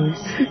knows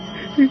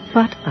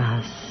but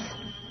us.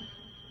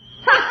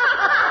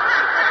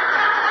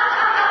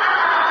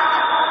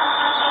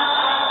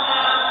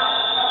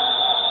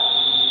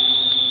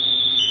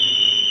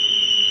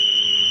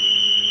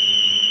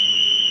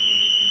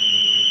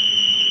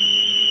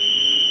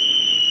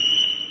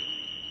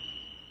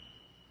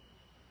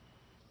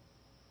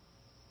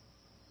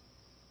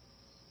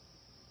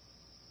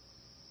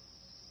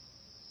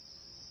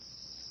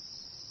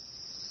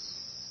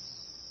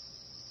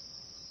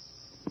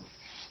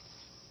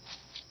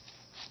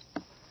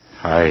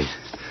 I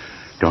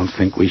don't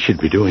think we should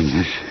be doing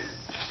this.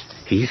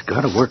 He's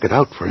got to work it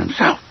out for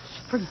himself.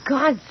 For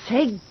God's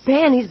sake,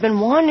 Ben, he's been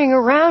wandering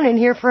around in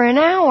here for an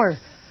hour.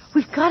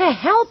 We've got to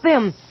help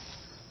him.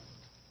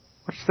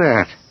 What's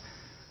that?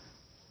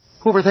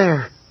 Over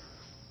there.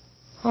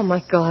 Oh, my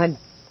God.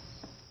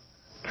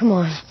 Come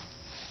on.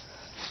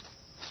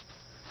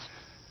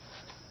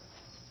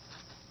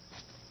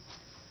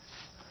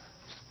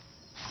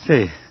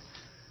 They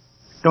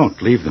don't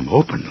leave them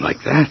open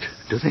like that,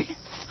 do they?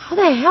 How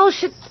the hell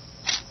should...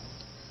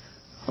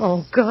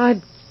 Oh,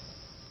 God.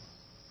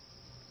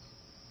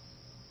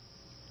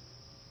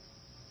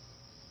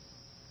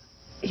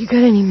 You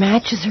got any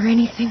matches or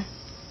anything?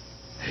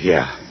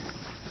 Yeah.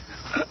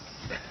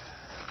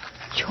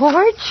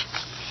 George?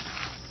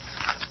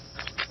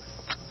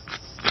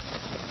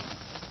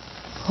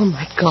 Oh,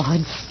 my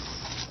God.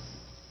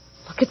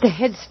 Look at the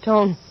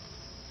headstone.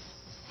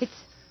 It's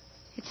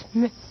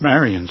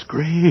Marion's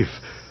grave.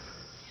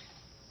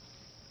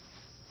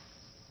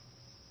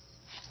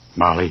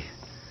 Molly.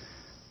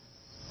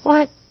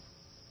 What?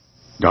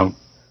 Don't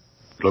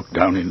look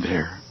down in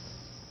there.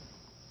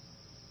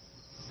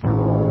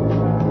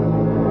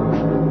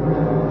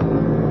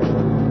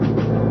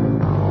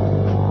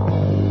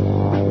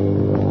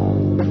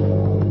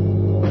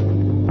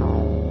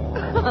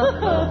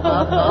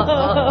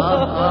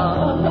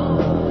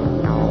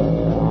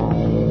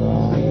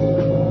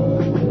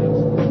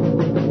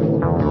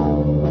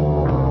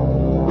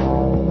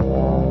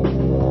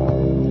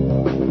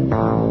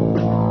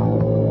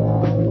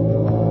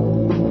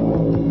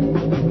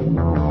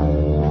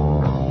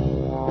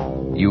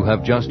 You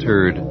have just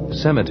heard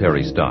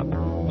Cemetery Stop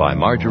by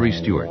Marjorie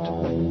Stewart.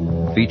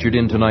 Featured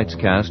in tonight's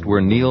cast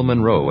were Neil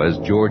Monroe as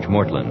George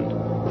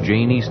Mortland,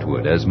 Jane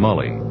Eastwood as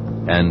Molly,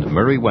 and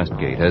Murray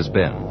Westgate as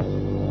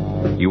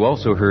Ben. You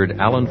also heard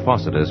Alan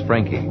Fawcett as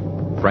Frankie,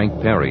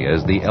 Frank Perry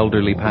as the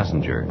elderly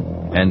passenger,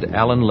 and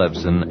Alan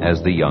Levson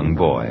as the young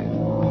boy.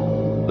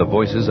 The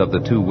voices of the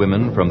two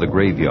women from the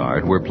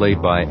graveyard were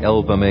played by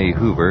Elva Mae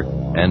Hoover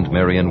and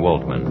Marion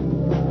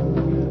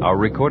Waldman. Our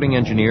recording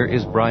engineer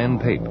is Brian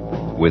Pape,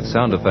 with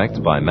sound effects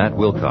by Matt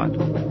Wilcott,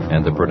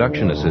 and the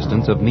production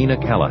assistance of Nina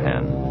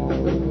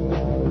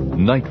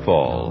Callahan.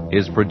 Nightfall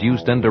is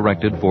produced and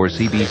directed for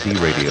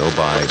CBC Radio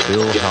by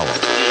Bill Howell.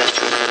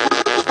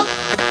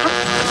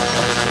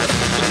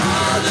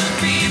 All the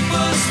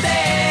people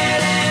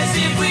stared as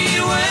if we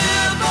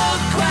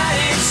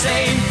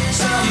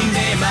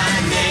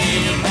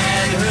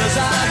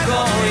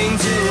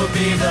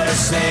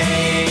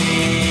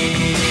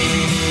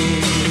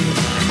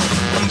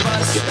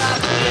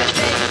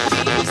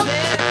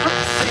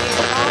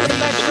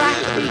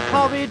dusty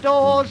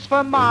corridors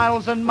for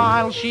miles and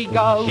miles she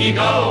goes.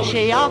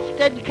 She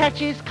often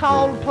catches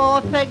cold,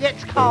 poor thing,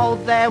 it's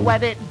cold there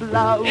when it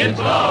blows.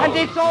 And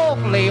it's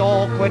awfully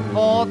awkward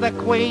for the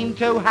Queen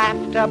to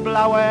have to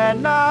blow her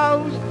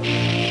nose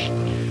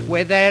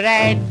with her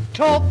head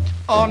tucked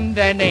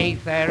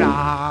underneath her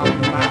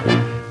arm.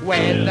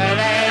 With her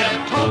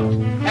head tucked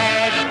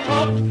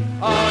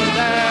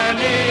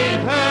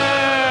underneath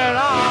her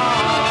arm.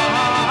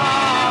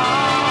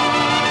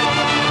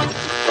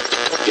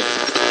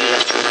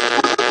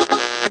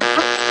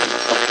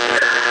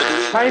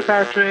 Hi,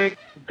 Patrick.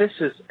 This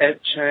is Ed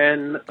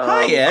Chan.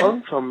 Hi, Ed.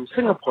 I'm from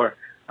Singapore,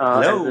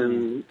 Hello. as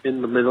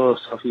in the middle of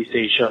Southeast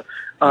Asia.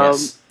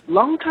 Yes.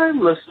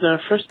 Long-time listener,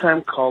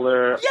 first-time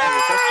caller. I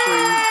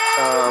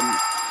was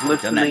actually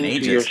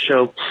listening to your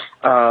show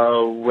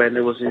when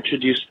it was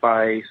introduced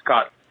by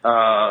Scott,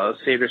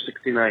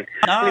 Sader69.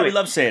 Oh, we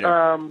love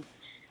Sader.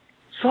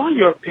 Saw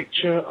your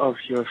picture of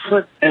your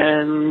foot,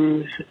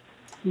 and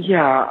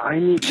yeah, I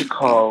need to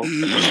call.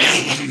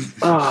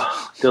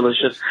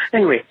 Delicious.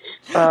 Anyway,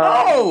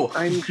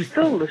 I'm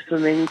still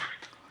listening.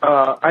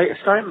 I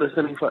started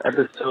listening for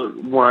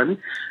episode 1,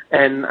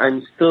 and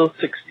I'm still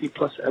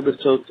 60+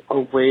 episodes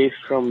away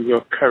from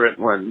your current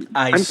one.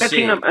 I'm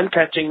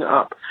catching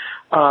up.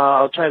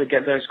 I'll try to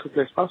get there as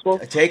quickly as possible.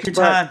 Take your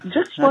time.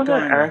 Just want to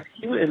ask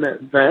you in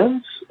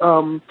advance,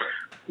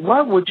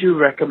 what would you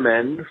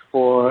recommend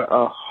for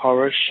a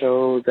horror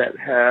show that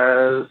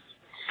has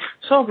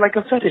sort of like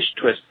a fetish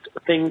twist?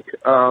 Think,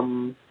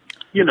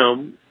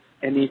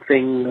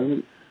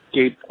 anything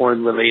gay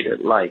porn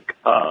related, like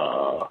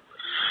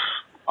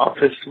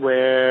office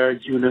wear,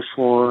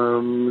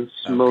 uniforms,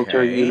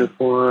 military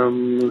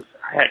uniforms,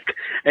 heck,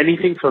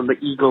 anything from the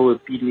Eagle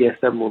with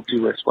BDSM will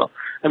do as well.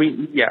 I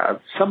mean, yeah,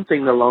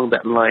 something along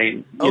that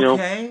line, you know,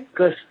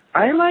 because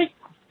I like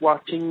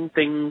watching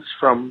things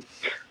from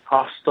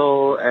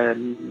Hostel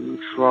and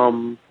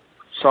from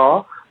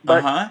Saw,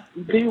 but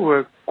they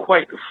were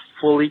quite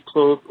fully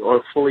clothed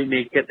or fully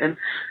naked, and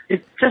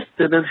it just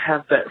didn't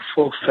have that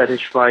full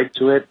fetish vibe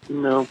to it,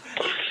 you know.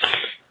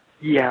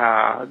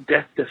 Yeah,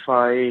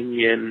 death-defying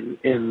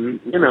in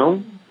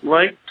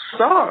like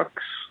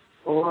socks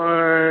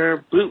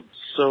or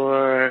boots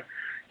or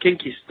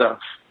kinky stuff,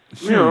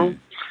 you know.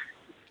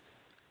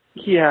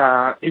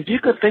 Yeah, if you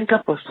could think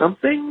up of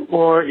something,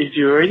 or if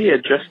you already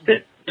addressed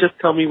it, just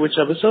tell me which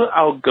episode,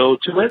 I'll go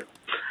to it.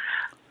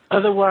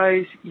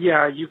 Otherwise,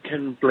 yeah, you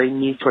can blame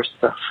me for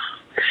stuff.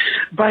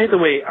 By the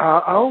way,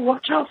 I'll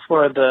watch out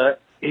for the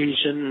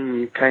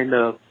Asian kind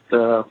of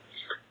the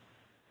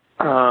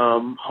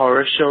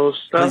horror show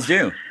stuff. Please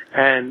do.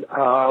 And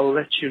I'll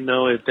let you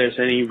know if there's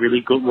any really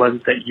good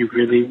ones that you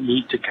really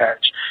need to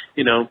catch.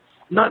 You know,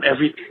 not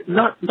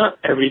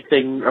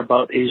everything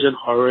about Asian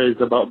horror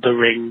is about The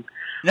Ring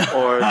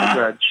or The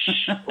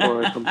Grudge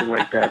or something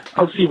like that.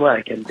 I'll see what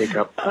I can dig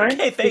up. All right,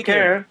 take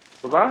care.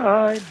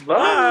 Bye.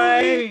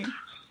 Bye.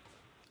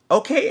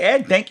 Okay,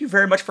 Ed, thank you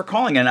very much for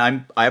calling, and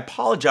I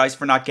apologize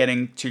for not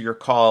getting to your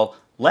call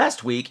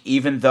last week,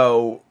 even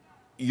though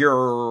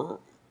you're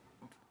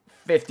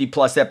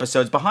 50+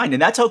 episodes behind,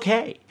 and that's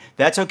okay.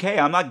 That's okay.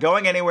 I'm not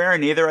going anywhere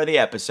in either of the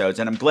episodes,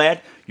 and I'm glad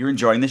you're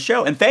enjoying the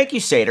show. And thank you,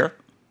 Sader,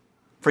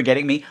 for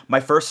getting me my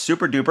first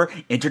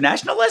super-duper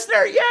international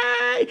listener.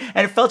 Yay!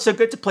 And it felt so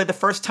good to play the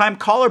first-time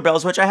caller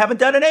bells, which I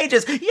haven't done in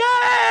ages.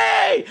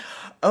 Yay!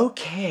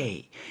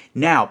 Okay.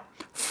 Now,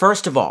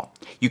 first of all,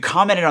 you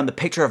commented on the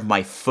picture of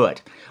my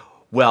foot.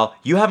 Well,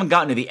 you haven't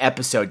gotten to the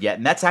episode yet,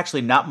 and that's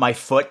actually not my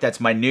foot. That's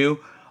my new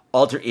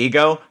alter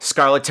ego,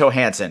 Scarlett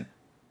Johansson.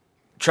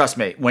 Trust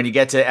me, when you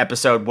get to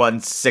episode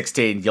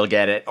 116, you'll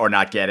get it or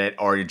not get it,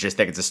 or you just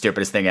think it's the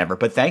stupidest thing ever.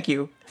 But thank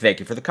you. Thank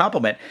you for the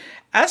compliment.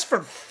 As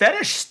for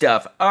fetish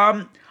stuff,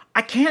 I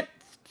can't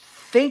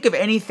think of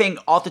anything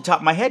off the top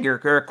of my head.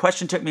 Your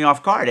question took me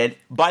off guard. And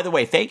by the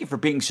way, thank you for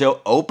being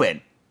so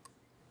open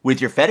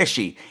with your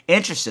fetishy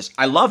interests.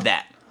 I love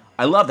that.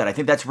 I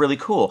think that's really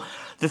cool.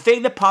 The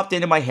thing that popped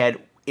into my head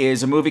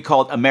is a movie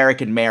called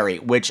American Mary,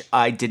 which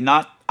I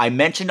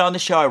mentioned on the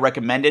show, I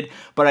recommended,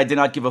 but I did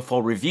not give a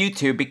full review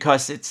to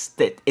because it's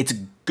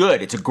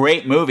good. It's a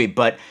great movie,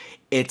 but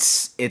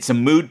it's a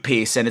mood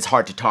piece and it's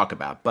hard to talk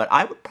about. But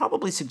I would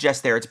probably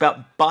suggest it's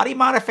about body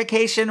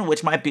modification,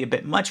 which might be a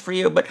bit much for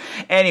you. But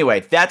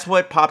anyway, that's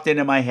what popped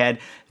into my head.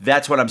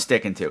 That's what I'm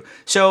sticking to.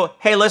 So,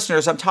 hey,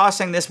 listeners, I'm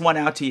tossing this one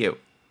out to you.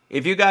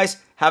 If you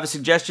guys have a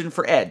suggestion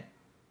for Ed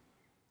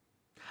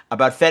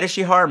about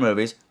fetishy horror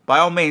movies, by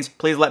all means,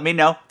 please let me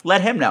know.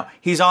 Let him know.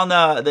 He's on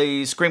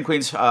the Scream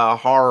Queens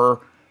horror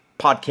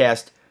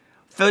podcast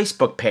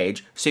Facebook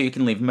page, so you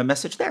can leave him a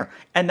message there.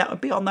 And that would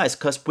be all nice,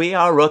 because we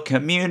are a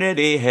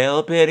community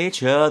helping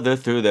each other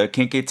through the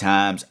kinky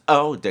times.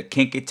 Oh, the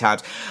kinky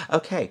times.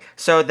 Okay,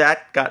 so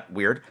that got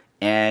weird,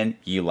 and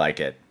you like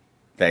it.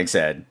 Thanks,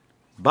 Ed.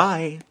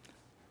 Bye.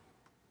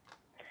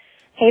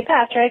 Hey,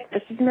 Patrick.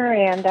 This is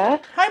Miranda.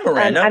 Hi,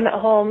 Miranda. I'm at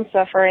home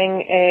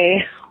suffering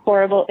a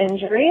horrible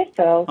injury,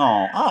 so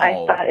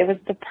I thought it was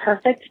the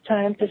perfect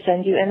time to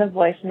send you in a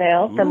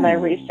voicemail from my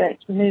recent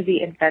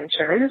movie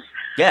adventures.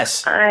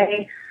 Yes.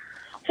 I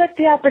took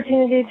the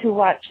opportunity to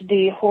watch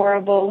the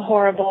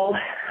horrible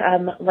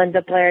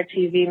Linda Blair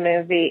TV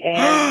movie,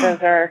 and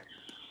those are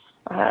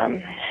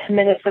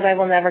minutes that I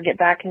will never get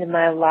back into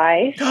my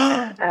life.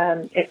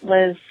 It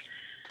was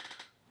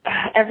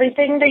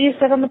everything that you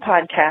said on the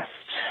podcast.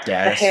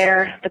 Yes. The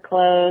hair, the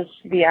clothes,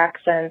 the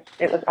accents.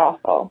 It was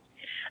awful.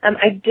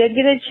 I did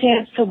get a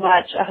chance to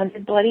watch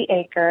 100 Bloody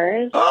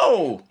Acres.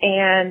 Oh!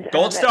 And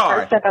Gold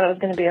Star. At first I thought it was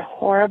going to be a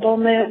horrible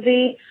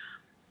movie,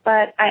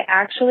 but I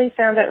actually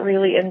found it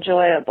really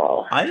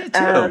enjoyable. I did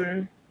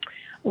too.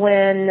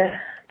 When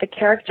the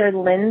character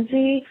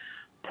Lindsay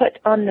put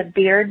on the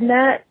beard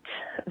net,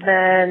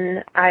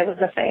 then I was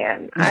a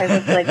fan. I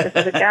was like, this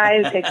is a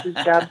guy who takes his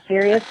job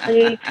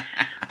seriously.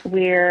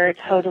 We're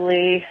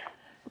totally,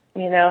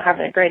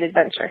 having a great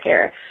adventure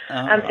here.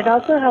 It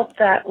also helped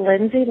that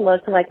Lindsay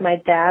looked like my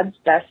dad's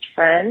best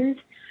friend.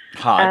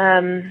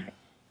 Hot.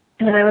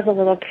 When I was a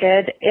little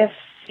kid, if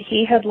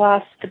he had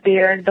lost the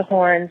beard, the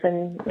horns,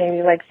 and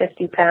maybe like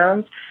 50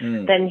 pounds,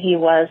 then he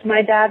was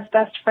my dad's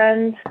best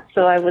friend.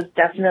 So I was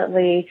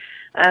definitely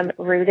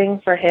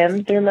rooting for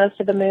him through most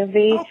of the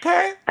movie.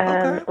 Okay.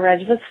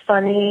 Reg was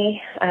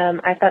funny.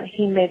 I thought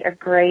he made a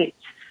great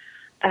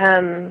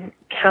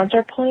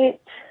counterpoint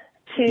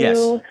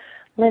to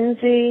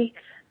Lindsay.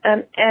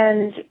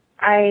 And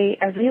I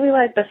really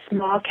like the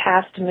small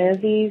cast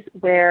movies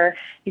where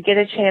you get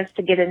a chance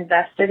to get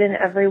invested in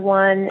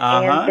everyone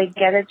and they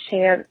get a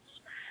chance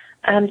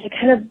to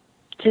kind of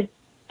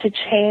to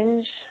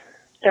change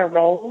their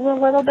roles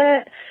a little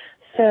bit.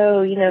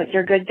 So,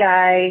 your good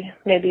guy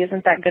maybe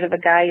isn't that good of a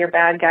guy. Your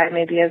bad guy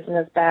maybe isn't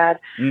as bad.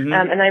 And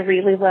I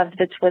really loved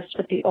the twist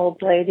with the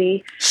old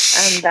lady.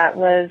 That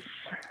was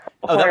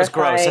that was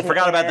gross. I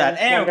forgot about that.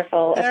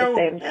 Wonderful at the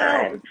same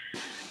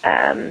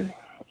time.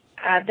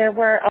 There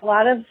were a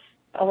lot of,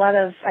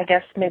 I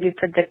guess, maybe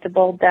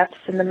predictable deaths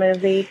in the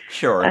movie.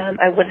 Sure.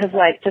 I would have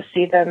liked to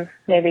see them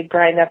maybe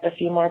grind up a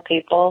few more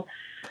people.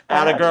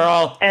 Atta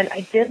girl. And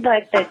I did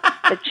like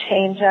the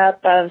change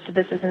up of, so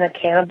this isn't a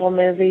cannibal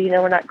movie.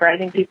 We're not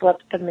grinding people up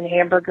to put them in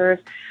hamburgers.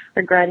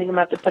 We're grinding them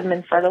up to put them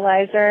in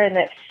fertilizer, and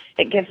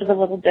it gives it a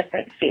little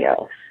different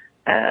feel.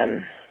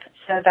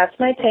 So that's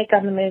my take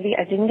on the movie.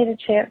 I didn't get a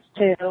chance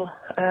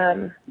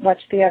to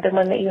watch the other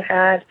one that you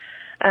had.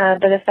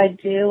 But if I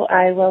do,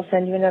 I will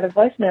send you another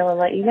voicemail and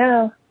let you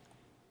know.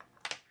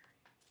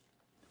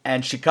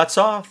 And she cuts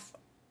off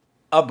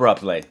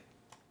abruptly.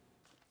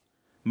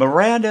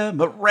 Miranda,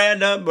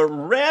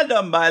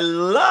 my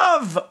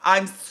love.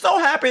 I'm so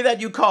happy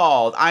that you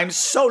called. I'm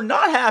so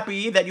not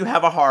happy that you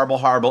have a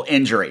horrible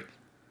injury.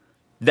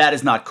 That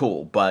is not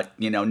cool. But,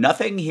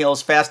 nothing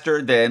heals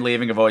faster than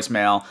leaving a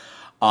voicemail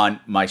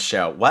on my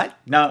show. What?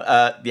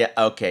 No, yeah,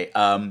 okay.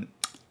 The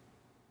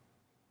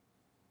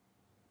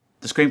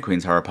Scream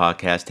Queens Horror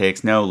Podcast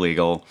takes no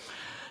legal...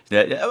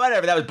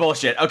 Whatever, that was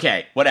bullshit.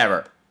 Okay,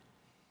 whatever.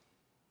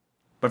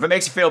 But if it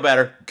makes you feel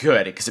better,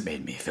 good, because it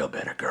made me feel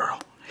better, girl.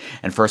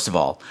 And first of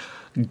all,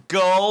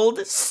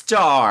 Gold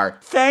Star.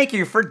 Thank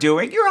you for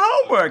doing your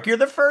homework. You're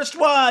the first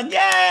one.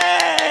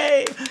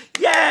 Yay!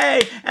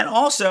 Yay! And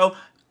also,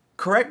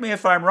 correct me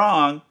if I'm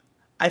wrong,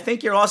 I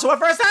think you're also a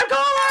first-time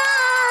caller!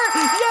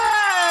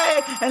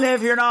 Yay! And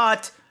if you're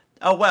not...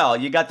 Oh, well,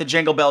 you got the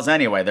jingle bells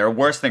anyway. There are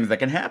worse things that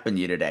can happen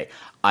to you today.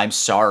 I'm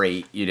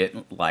sorry you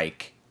didn't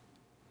like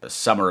The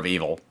Summer of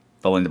Evil,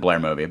 the Linda Blair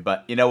movie.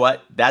 But you know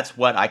what? That's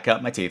what I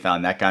cut my teeth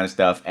on, that kind of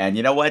stuff. And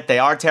you know what? They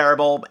are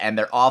terrible, and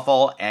they're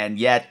awful, and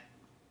yet,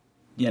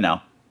 they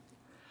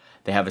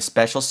have a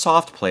special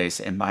soft place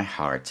in my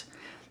heart.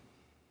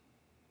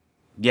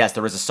 Yes,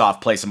 there is a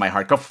soft place in my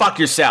heart. Go fuck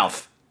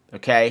yourself,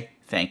 okay?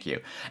 Thank you.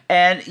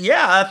 And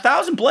yeah,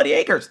 1,000 Bloody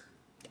Acres.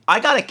 I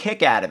got a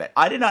kick out of it.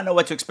 I did not know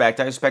what to expect.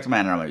 I expected,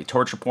 maybe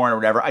torture porn or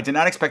whatever. I did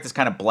not expect this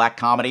kind of black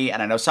comedy,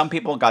 and I know some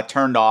people got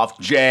turned off.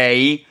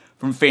 Jay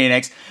from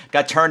Phoenix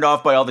got turned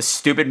off by all the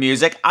stupid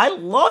music. I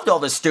loved all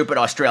the stupid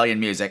Australian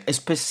music,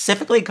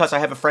 specifically because I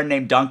have a friend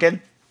named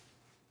Duncan.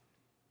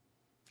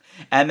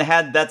 And they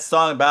had that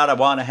song about I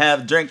want to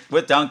have a drink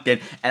with Duncan.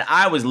 And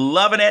I was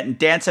loving it and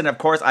dancing. Of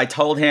course, I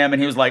told him,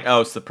 and he was like,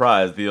 oh,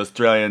 surprise, the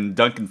Australian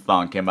Duncan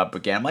song came up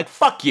again. I'm like,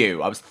 fuck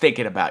you. I was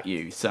thinking about you,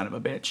 you son of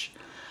a bitch.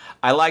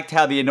 I liked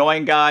how the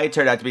annoying guy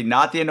turned out to be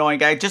not the annoying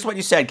guy. Just what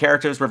you said,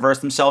 characters reverse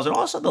themselves. And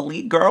also the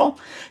lead girl,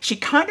 she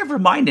kind of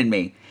reminded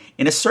me,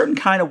 in a certain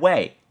kind of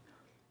way,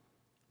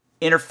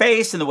 in her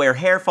face and the way her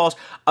hair falls,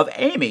 of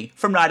Amy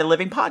from Night of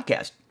Living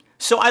podcast.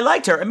 So I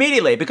liked her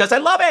immediately because I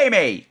love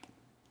Amy.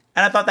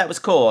 And I thought that was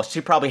cool.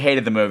 She probably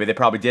hated the movie. They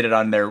probably did it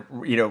on their,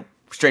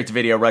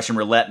 straight-to-video Russian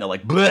roulette, and they're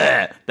like, bleh,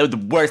 that was the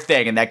worst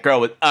thing, and that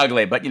girl was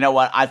ugly. But you know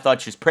what? I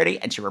thought she was pretty,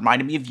 and she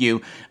reminded me of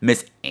you,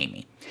 Miss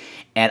Amy.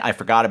 And I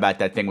forgot about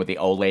that thing with the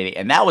old lady.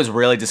 And that was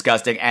really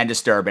disgusting and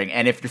disturbing.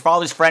 And if your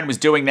father's friend was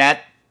doing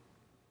that,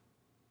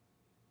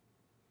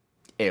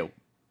 ew.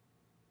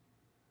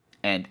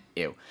 And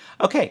ew.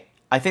 Okay,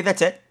 I think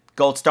that's it.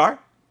 Gold Star,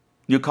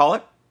 new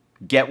caller,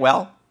 get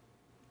well,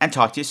 and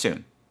talk to you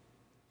soon.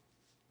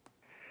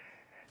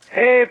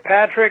 Hey,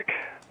 Patrick.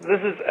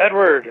 This is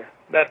Edward.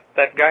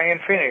 that guy in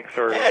Phoenix,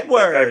 or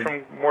Edward. that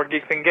guy from More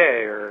Geek Than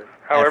Gay, or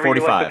however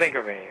you like to think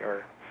of me,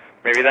 or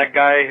maybe that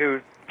guy who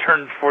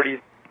turned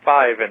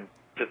 45 and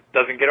just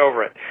doesn't get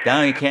over it.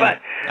 No, you can't.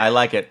 But I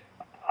like it.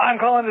 I'm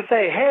calling to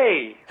say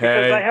hey,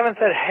 because Hey. I haven't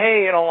said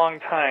hey in a long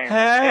time.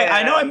 Hey,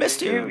 I know I And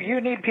missed you.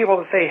 You need people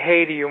to say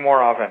hey to you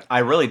more often. I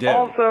really do.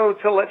 Also,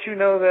 to let you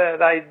know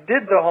that I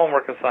did the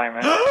homework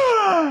assignment.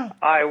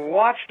 I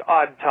watched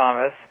Odd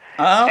Thomas,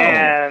 Oh.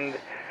 and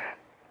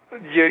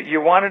you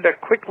wanted a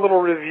quick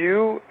little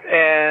review,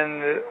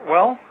 and,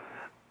 well,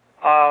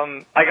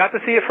 I got to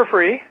see it for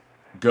free.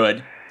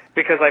 Good.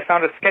 Because I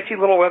found a sketchy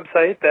little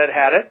website that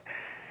had it,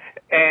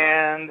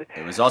 and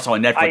It was also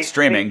on Netflix I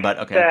streaming, think but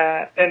okay.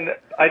 that, and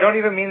I don't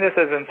even mean this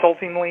as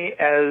insultingly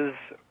as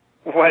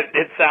what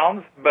it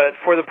sounds, but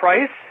for the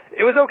price,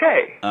 it was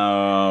okay.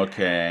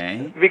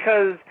 Okay.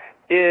 Because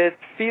it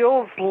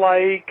feels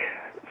like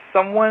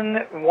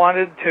someone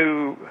wanted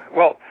to,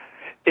 well,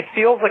 it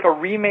feels like a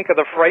remake of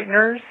The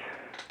Frighteners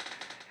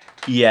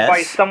Yes.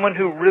 by someone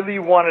who really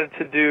wanted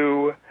to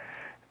do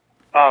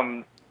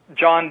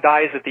John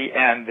Dies at the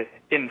End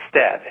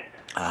instead.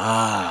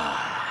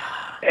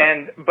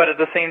 But at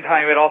the same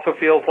time, it also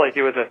feels like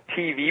it was a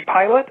TV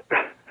pilot.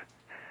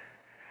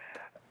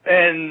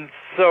 And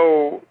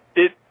so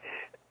if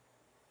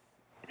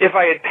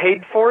I had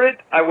paid for it,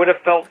 I would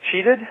have felt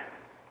cheated.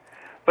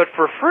 But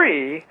for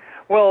free,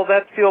 well,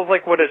 that feels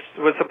like what it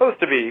was supposed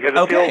to be, because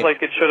it feels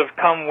like it should have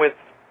come with,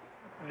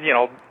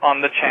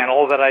 on the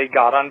channel that I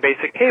got on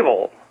basic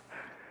cable.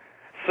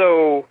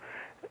 So,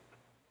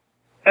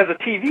 as a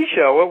TV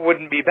show, it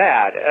wouldn't be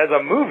bad. As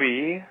a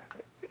movie,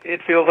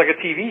 it feels like a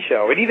TV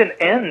show. It even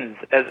ends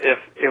as if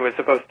it was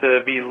supposed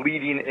to be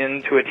leading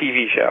into a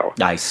TV show.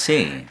 I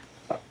see.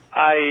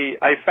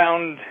 I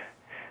found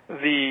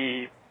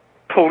the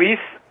police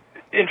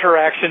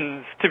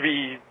interactions to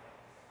be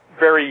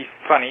very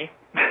funny.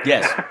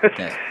 Yes.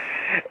 Yes.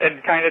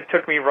 And kind of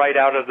took me right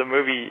out of the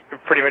movie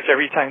pretty much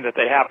every time that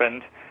they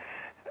happened.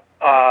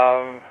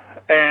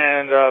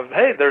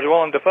 Hey, there's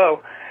Willem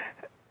Dafoe.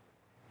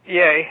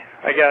 Yay,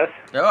 I guess.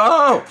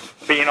 Oh!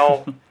 Being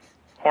all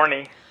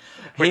horny,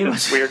 which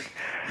is weird.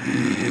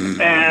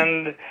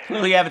 And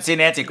Clearly you haven't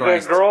seen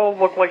Antichrist. the girl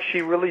looked like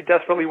she really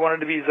desperately wanted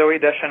to be Zooey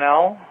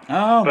Deschanel.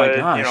 Oh, my but,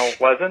 gosh.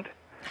 Wasn't.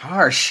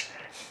 Harsh.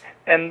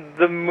 And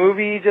the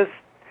movie just,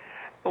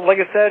 like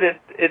I said,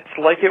 it's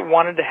like it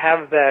wanted to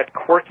have that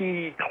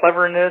quirky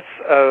cleverness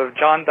of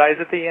John Dies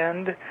at the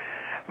End,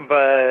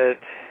 but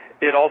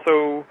it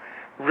also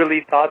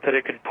really thought that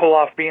it could pull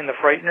off being the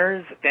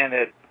Frighteners, and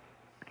it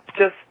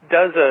just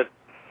does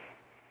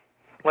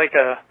like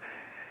an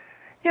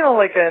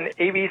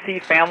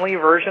ABC Family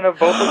version of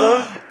both of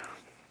those.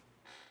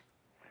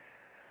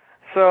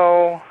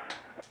 So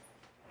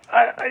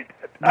I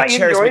My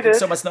chair's enjoyed making it.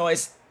 so much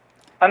noise.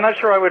 I'm not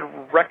sure I would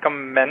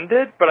recommend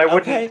it, but I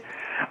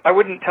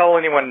wouldn't tell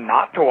anyone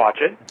not to watch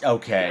it.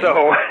 Okay.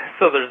 So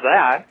there's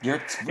that. You're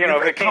if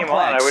it came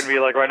on, I wouldn't be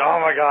like, oh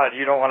my God,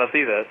 you don't want to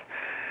see this.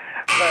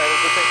 But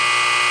at the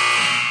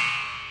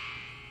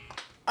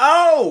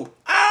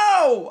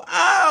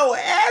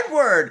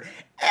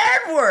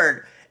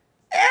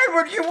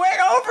Edward, you went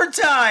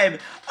overtime!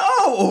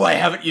 Oh, I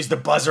haven't used the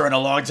buzzer in a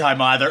long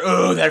time either.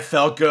 Oh, that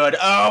felt good.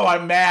 Oh,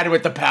 I'm mad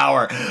with the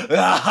power.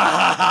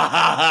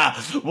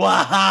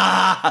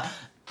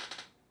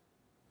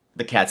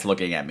 The cat's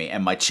looking at me,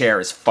 and my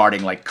chair is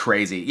farting like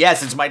crazy.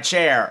 Yes, it's my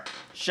chair.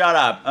 Shut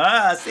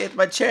up. See, it's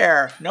my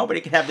chair. Nobody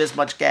can have this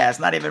much gas,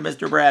 not even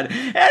Mr. Bread.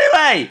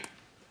 Anyway!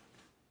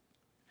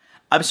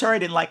 I'm sorry I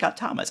didn't like Odd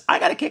Thomas. I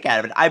got a kick out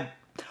of it. I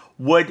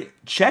would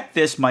check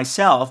this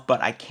myself,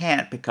 but I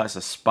can't because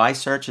a spy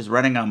search is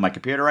running on my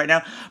computer right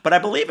now. But I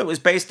believe it was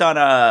based on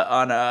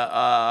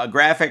a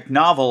graphic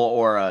novel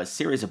or a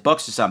series of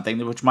books or something,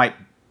 which might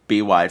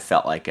be why it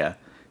felt like a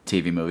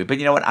TV movie. But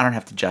you know what? I don't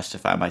have to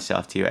justify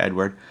myself to you,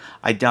 Edward.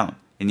 I don't.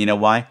 And you know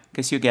why?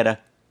 Because you get a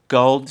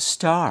gold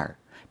star.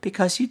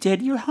 Because you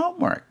did your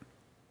homework.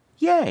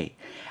 Yay.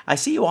 I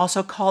see you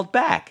also called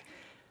back.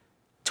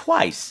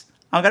 Twice.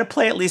 I'm going to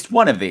play at least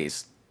one of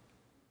these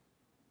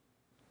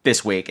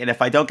this week. And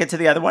if I don't get to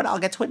the other one, I'll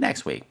get to it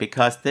next week.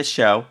 Because this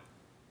show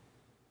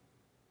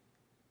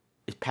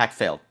is packed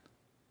filled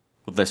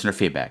with listener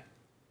feedback.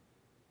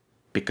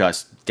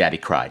 Because Daddy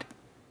cried.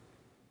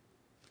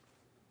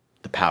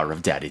 The power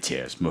of Daddy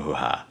tears.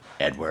 Muhuha.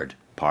 Edward,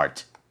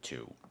 part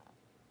 2.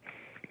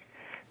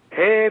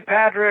 Hey,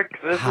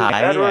 Patrick, this is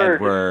Edward.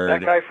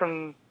 That guy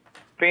from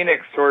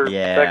Phoenix, or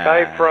that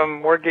guy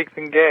from More Geeks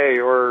Than Gay,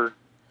 or,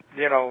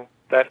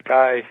 that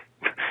guy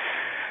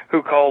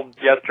who called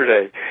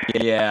yesterday.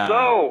 Yeah.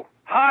 So,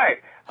 hi.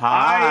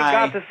 I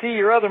got to see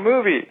your other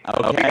movie.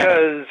 Okay.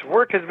 Because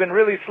work has been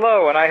really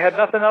slow, and I had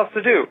nothing else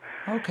to do.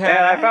 Okay.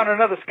 And I found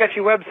another sketchy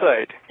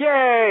website.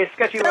 Yay,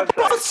 sketchy website.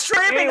 They're both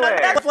streaming on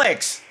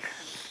Netflix.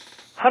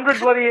 100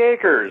 Bloody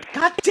Acres.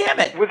 God damn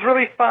it. It was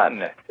really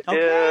fun.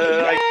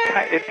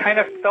 It kind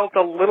of felt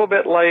a little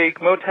bit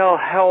like Motel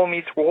Hell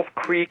meets Wolf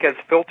Creek as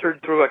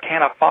filtered through a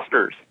can of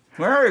Foster's.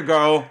 There you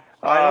go.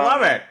 I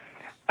love it.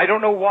 I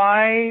don't know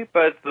why,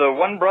 but the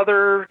one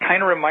brother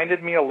kind of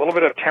reminded me a little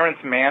bit of Terrence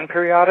Mann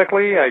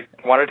periodically. I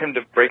wanted him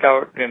to break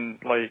out in,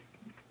 like,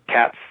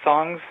 Cats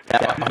songs,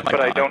 but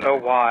I don't know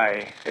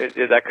why.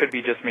 That could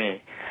be just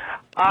me.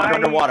 I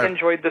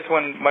enjoyed this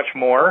one much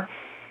more.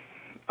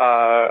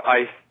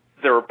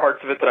 There were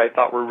parts of it that I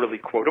thought were really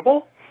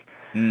quotable.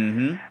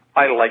 Mm-hmm.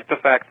 I liked the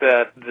fact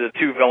that the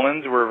two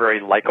villains were very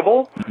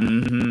likable.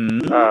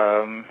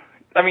 Mm-hmm.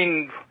 I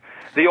mean,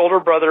 the older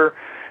brother,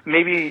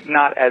 maybe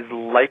not as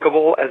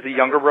likable as the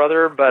younger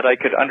brother, but I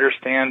could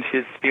understand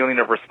his feeling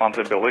of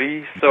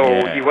responsibility.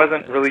 So he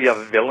wasn't really a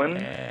villain.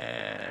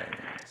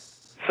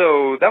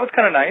 So that was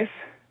kind of nice.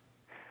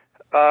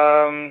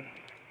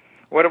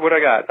 What I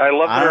got? I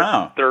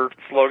love their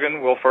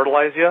slogan, "We'll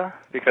fertilize you,"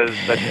 because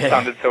that just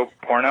sounded so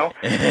porno.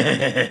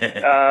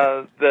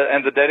 And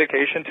the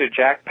dedication to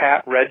Jack,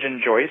 Pat, Reg,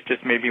 and Joyce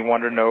just made me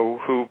want to know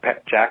who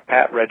Jack,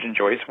 Pat, Reg, and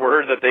Joyce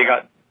were, that they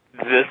got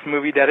this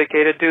movie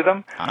dedicated to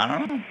them. I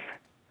don't know.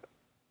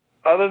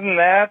 Other than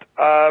that,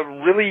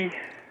 really...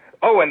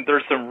 Oh, and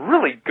there's some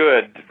really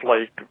good,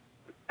 like,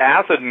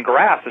 acid and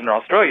grass in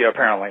Australia,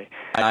 apparently.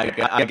 I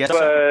guess but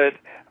so.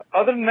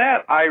 Other than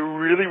that, I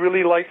really,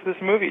 really liked this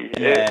movie.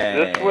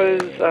 This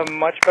was a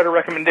much better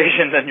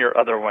recommendation than your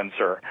other one,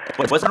 sir.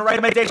 It wasn't a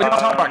recommendation.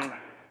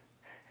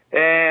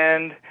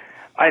 And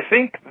I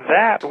think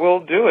that will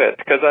do it,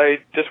 because I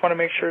just want to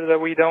make sure that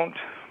we don't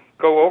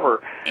go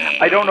over.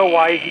 I don't know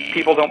why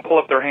people don't pull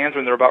up their hands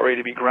when they're about ready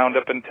to be ground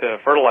up into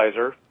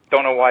fertilizer.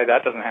 Don't know why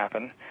that doesn't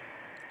happen.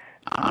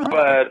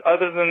 But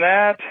other than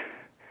that,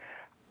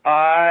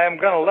 I'm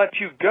going to let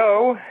you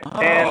go,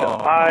 and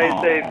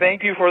I say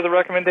thank you for the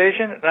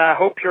recommendation, and I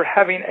hope you're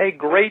having a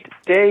great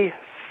day,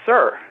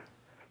 sir.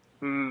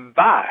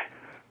 Bye.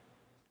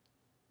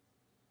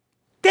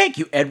 Thank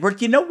you,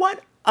 Edward. You know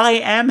what? I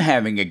am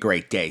having a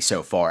great day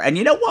so far. And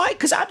you know why?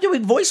 Because I'm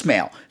doing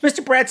voicemail.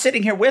 Mr. Brad's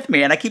sitting here with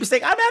me, and I keep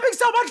saying, I'm having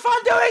so much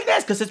fun doing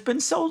this because it's been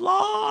so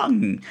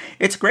long.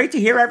 It's great to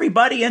hear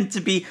everybody and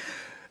to be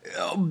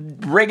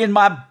ringing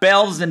my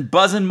bells and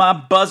buzzing my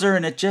buzzer,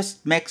 and it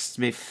just makes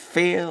me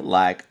feel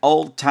like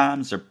old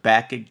times are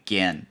back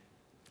again.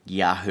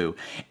 Yahoo.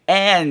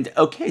 And,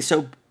 okay,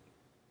 so,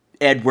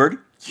 Edward,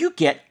 you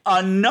get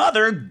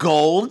another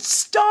gold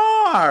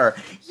star.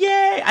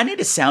 Yay. I need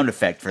a sound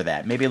effect for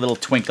that. Maybe a little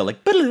twinkle,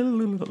 like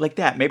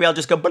that. Maybe I'll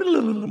just go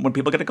when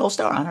people get a gold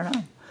star. I don't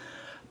know.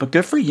 But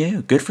good for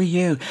you. Good for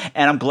you.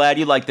 And I'm glad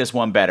you like this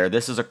one better.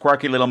 This is a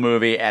quirky little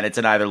movie, and it's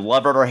an either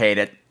love it or hate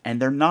it.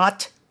 And they're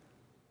not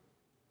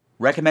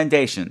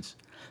recommendations.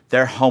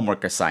 They're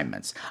homework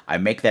assignments. I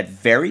make that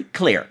very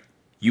clear.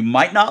 You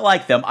might not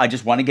like them. I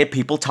just want to get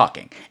people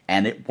talking.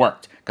 And it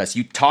worked. Because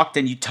you talked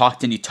and you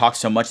talked and you talked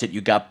so much that you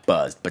got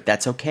buzzed. But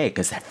that's okay,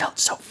 because that felt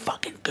so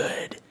fucking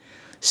good.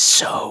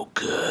 So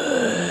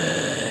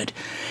good.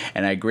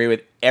 And I agree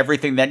with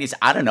everything that is.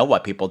 I don't know why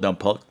people don't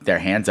put their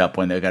hands up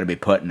when they're going to be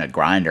put in a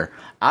grinder.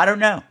 I don't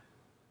know.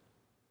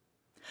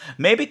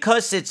 Maybe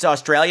because it's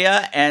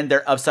Australia and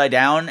they're upside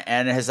down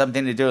and it has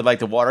something to do with like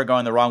the water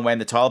going the wrong way in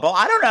the toilet bowl.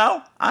 I don't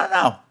know.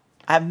 I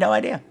have no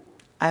idea.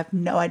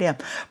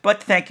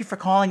 But thank you for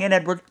calling in,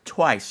 Edward,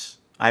 twice.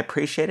 I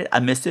appreciate it.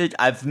 I've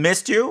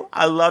missed you.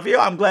 I love you.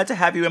 I'm glad to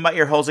have you in my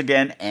ear holes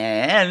again,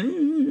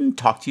 and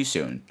talk to you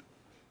soon.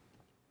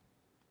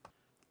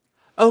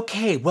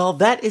 Okay, well,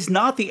 that is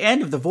not the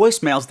end of the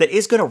voicemails. That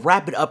is going to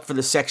wrap it up for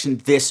the section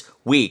this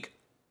week.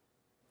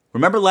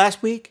 Remember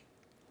last week?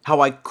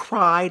 How I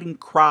cried and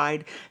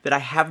cried that I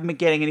haven't been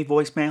getting any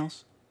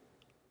voicemails?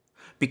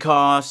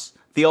 Because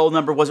the old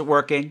number wasn't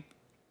working.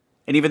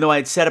 And even though I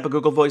had set up a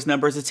Google Voice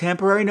number as a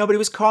temporary, nobody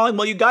was calling.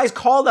 Well, you guys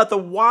called out the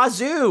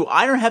wazoo.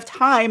 I don't have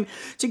time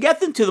to get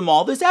them to them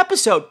all this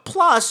episode.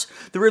 Plus,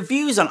 the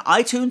reviews on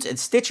iTunes and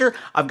Stitcher,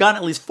 I've gotten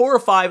at least 4 or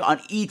 5 on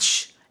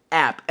each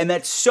app. And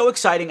that's so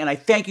exciting, and I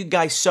thank you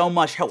guys so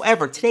much.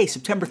 However, today,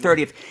 September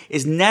 30th,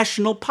 is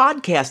National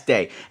Podcast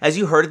Day, as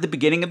you heard at the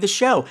beginning of the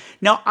show.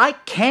 Now, I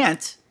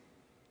can't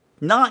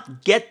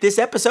not get this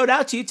episode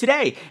out to you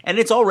today, and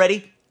it's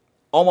already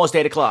almost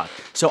 8 o'clock.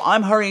 So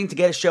I'm hurrying to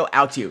get a show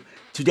out to you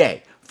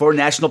today for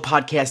National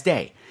Podcast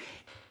Day,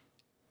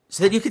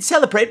 so that you can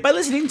celebrate by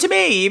listening to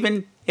me,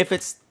 even if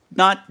it's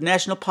not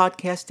National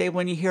Podcast Day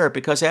when you hear it,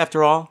 because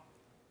after all,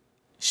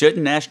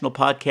 shouldn't National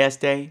Podcast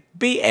Day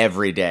be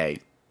every day?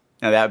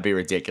 Now that would be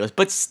ridiculous,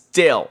 but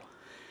still,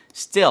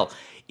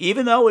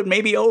 even though it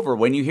may be over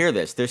when you hear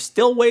this, there's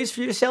still ways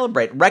for you to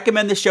celebrate.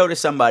 Recommend the show to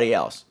somebody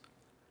else.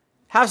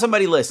 Have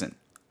somebody listen.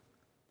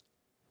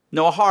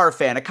 No, a horror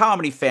fan, a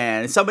comedy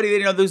fan, somebody that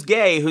you know who's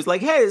gay, who's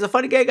like, hey, there's a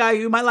funny gay guy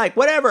you might like,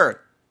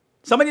 whatever.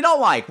 Somebody you don't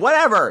like,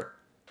 whatever.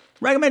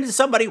 Recommend it to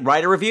somebody,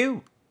 write a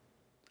review.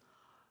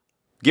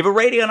 Give a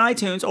rating on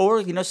iTunes,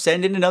 or,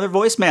 send in another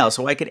voicemail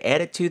so I could add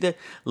it to the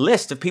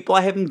list of people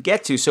I haven't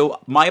get to. So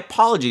my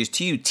apologies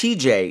to you,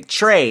 TJ,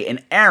 Trey,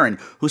 and Aaron,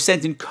 who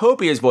sent in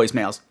copious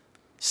voicemails.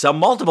 Some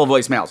multiple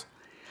voicemails.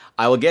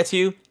 I will get to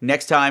you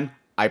next time,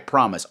 I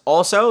promise.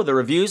 Also, the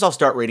reviews I'll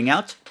start reading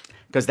out,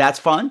 because that's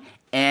fun.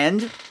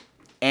 And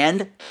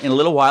in a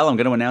little while, I'm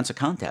going to announce a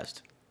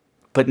contest.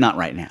 But not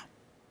right now.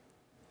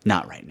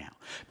 Not right now.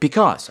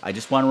 Because I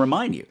just want to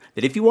remind you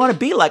that if you want to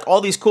be like all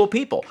these cool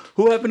people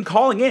who have been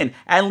calling in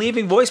and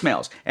leaving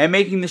voicemails and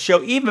making the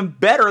show even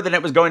better than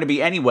it was going to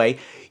be anyway,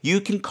 you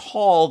can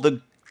call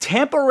the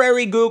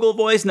temporary Google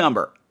Voice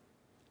number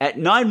at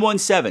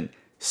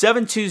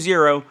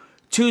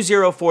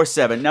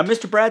 917-720-2047. Now,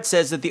 Mr. Brad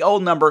says that the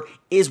old number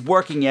is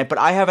working yet, but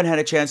I haven't had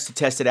a chance to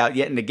test it out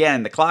yet. And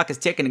again, the clock is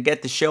ticking to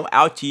get the show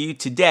out to you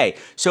today.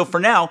 So for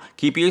now,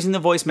 keep using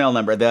the voicemail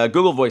number, the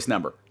Google Voice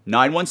number,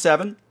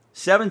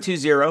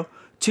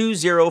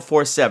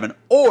 917-720-2047.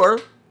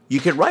 Or you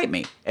can write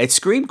me at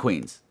Scream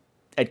Queens,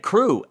 at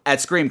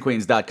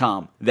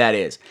crew@screamqueens.com, that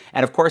is.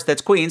 And of course,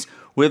 that's Queens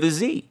with a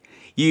Z.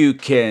 You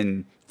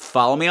can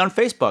follow me on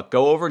Facebook.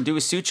 Go over and do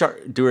a search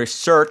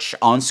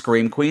on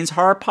Scream Queens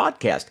Horror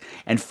Podcast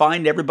and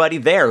find everybody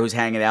there who's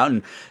hanging out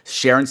and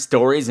sharing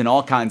stories and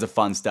all kinds of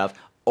fun stuff.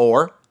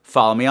 Or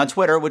follow me on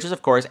Twitter, which is,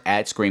 of course,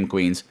 at Scream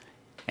Queens,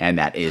 and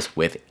that is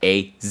with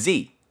a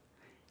Z.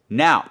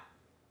 Now,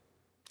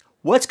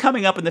 what's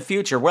coming up in the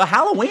future? Well,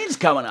 Halloween's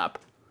coming up,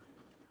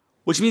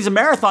 which means a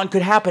marathon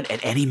could happen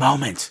at any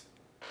moment.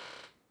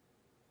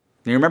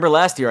 You remember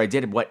last year I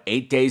did,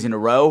 8 days in a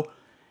row?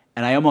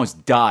 And I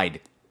almost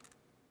died.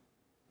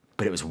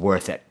 But it was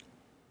worth it.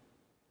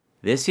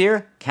 This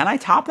year, can I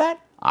top that?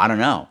 I don't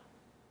know.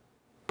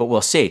 But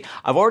we'll see.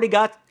 I've already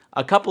got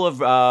a couple of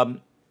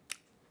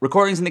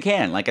recordings in the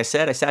can. Like I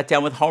said, I sat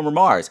down with Homer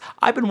Mars.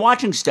 I've been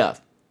watching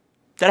stuff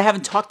that I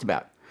haven't talked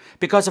about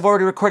because I've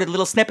already recorded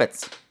little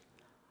snippets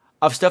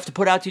of stuff to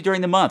put out to you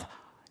during the month.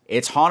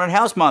 It's Haunted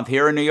House Month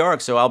here in New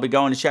York, so I'll be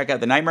going to check out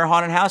the Nightmare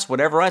Haunted House,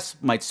 whatever else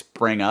might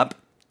spring up.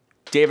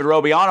 David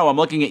Robiano, I'm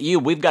looking at you.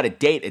 We've got a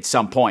date at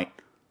some point.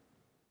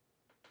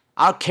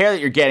 I don't care that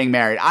you're getting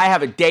married. I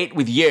have a date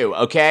with you,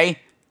 okay?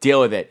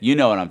 Deal with it. You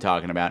know what I'm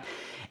talking about.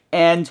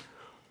 And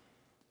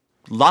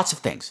lots of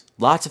things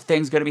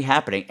going to be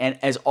happening. And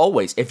as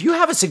always, if you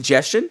have a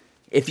suggestion,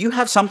 if you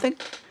have something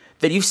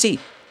that you've seen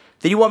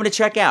that you want me to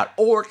check out,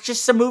 or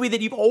just some movie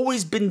that you've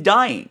always been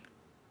dying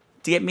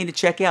to get me to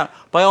check out,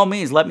 by all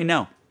means, let me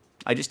know.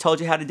 I just told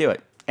you how to do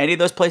it. Any of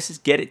those places,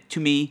 get it to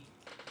me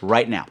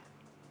right now.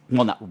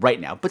 Well, not right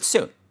now, but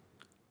soon.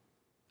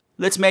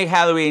 Let's make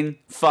Halloween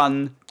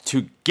fun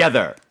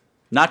together.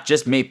 Not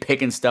just me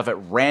picking stuff at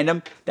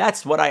random.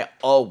 That's what I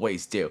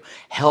always do.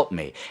 Help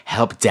me.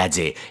 Help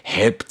Daddy.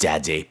 Help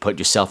Daddy. Put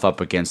yourself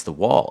up against the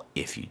wall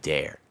if you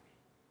dare.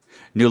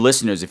 New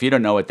listeners, if you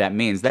don't know what that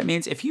means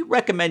if you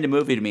recommend a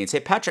movie to me and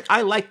say, Patrick,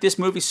 I like this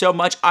movie so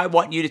much, I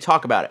want you to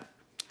talk about it.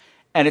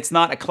 And it's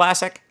not a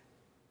classic.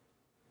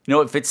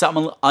 If it's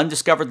some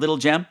undiscovered little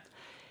gem,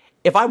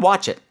 if I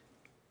watch it,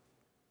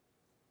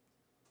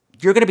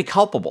 you're going to be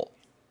culpable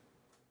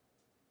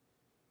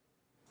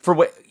for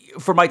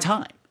my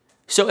time.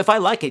 So if I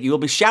like it, you will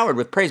be showered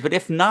with praise. But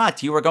if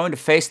not, you are going to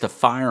face the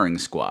firing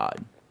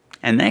squad.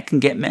 And that can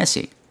get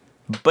messy.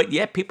 But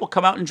yet people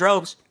come out in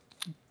droves.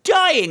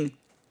 Dying,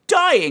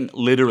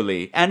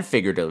 literally and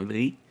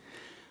figuratively.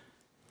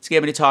 Let's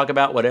get me to talk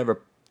about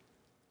whatever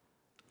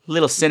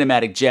little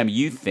cinematic gem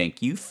you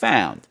think you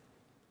found.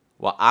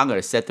 Well, I'm going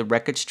to set the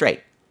record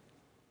straight.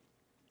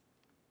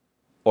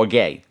 Or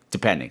gay,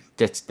 depending.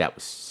 That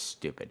was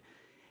stupid.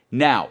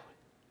 Now,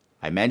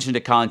 I mentioned a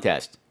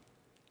contest.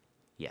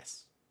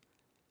 Yes.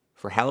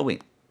 For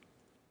Halloween.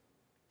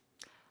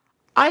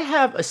 I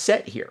have a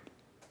set here.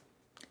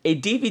 A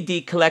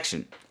DVD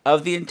collection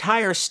of the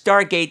entire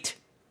Stargate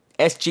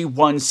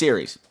SG-1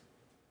 series.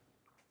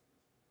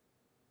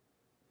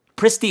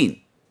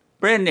 Pristine.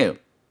 Brand new.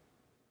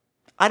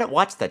 I don't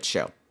watch that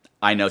show.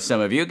 I know some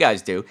of you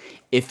guys do.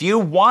 If you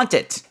want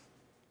it,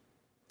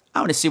 I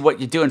want to see what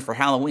you're doing for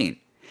Halloween.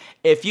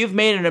 If you've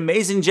made an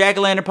amazing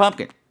jack-o'-lantern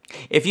pumpkin,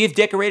 if you've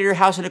decorated your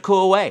house in a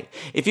cool way,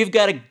 if you've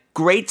got a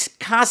great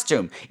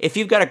costume, if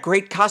you've got a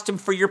great costume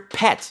for your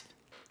pet,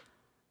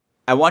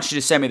 I want you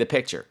to send me the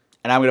picture.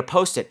 And I'm going to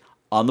post it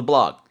on the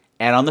blog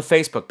and on the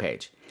Facebook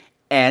page.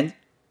 And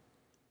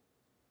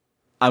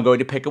I'm going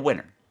to pick a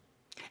winner.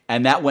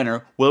 And that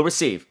winner will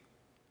receive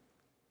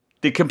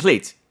the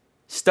complete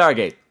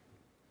Stargate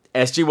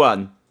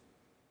SG-1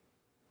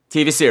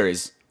 TV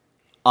series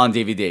on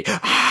DVD.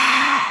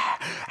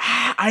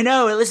 I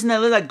know, listen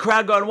to that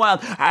crowd going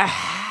wild.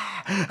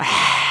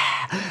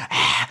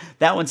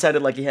 That one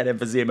sounded like he had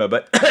emphysema,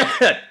 but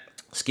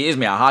excuse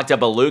me, I hocked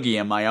up a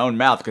loogie in my own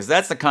mouth because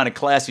that's the kind of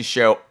classy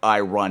show I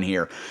run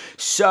here.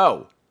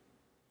 So,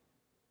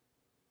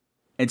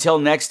 until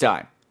next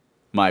time,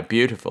 my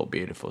beautiful,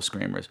 beautiful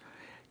screamers,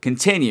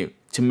 continue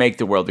to make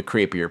the world a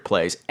creepier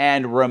place.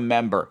 And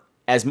remember,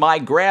 as my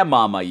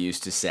grandmama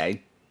used to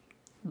say,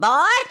 boy,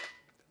 I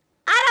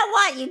don't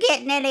want you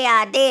getting any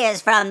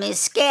ideas from these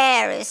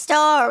scary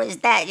stories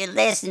that you're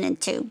listening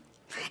to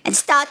and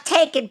start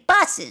taking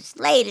buses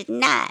late at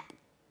night.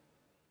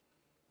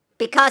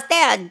 Because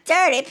there are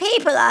dirty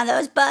people on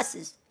those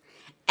buses,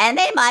 and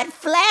they might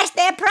flash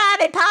their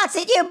private parts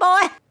at you,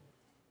 boy.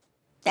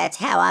 That's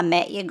how I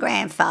met your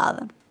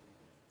grandfather.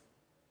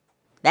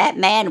 That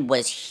man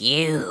was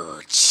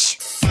huge.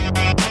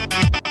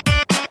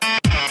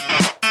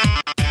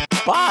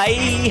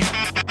 Bye.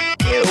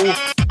 Ew.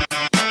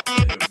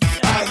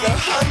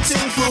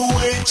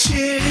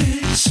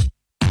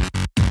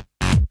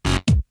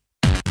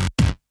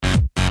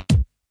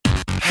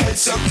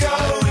 Let's go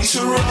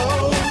to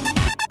Rome.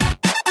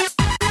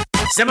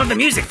 Some of the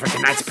music for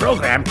tonight's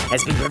program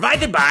has been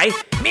provided by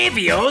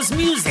Mavio's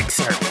Music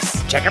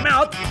Service. Check them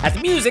out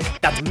at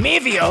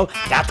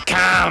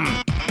music.mavio.com,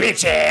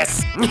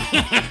 bitches!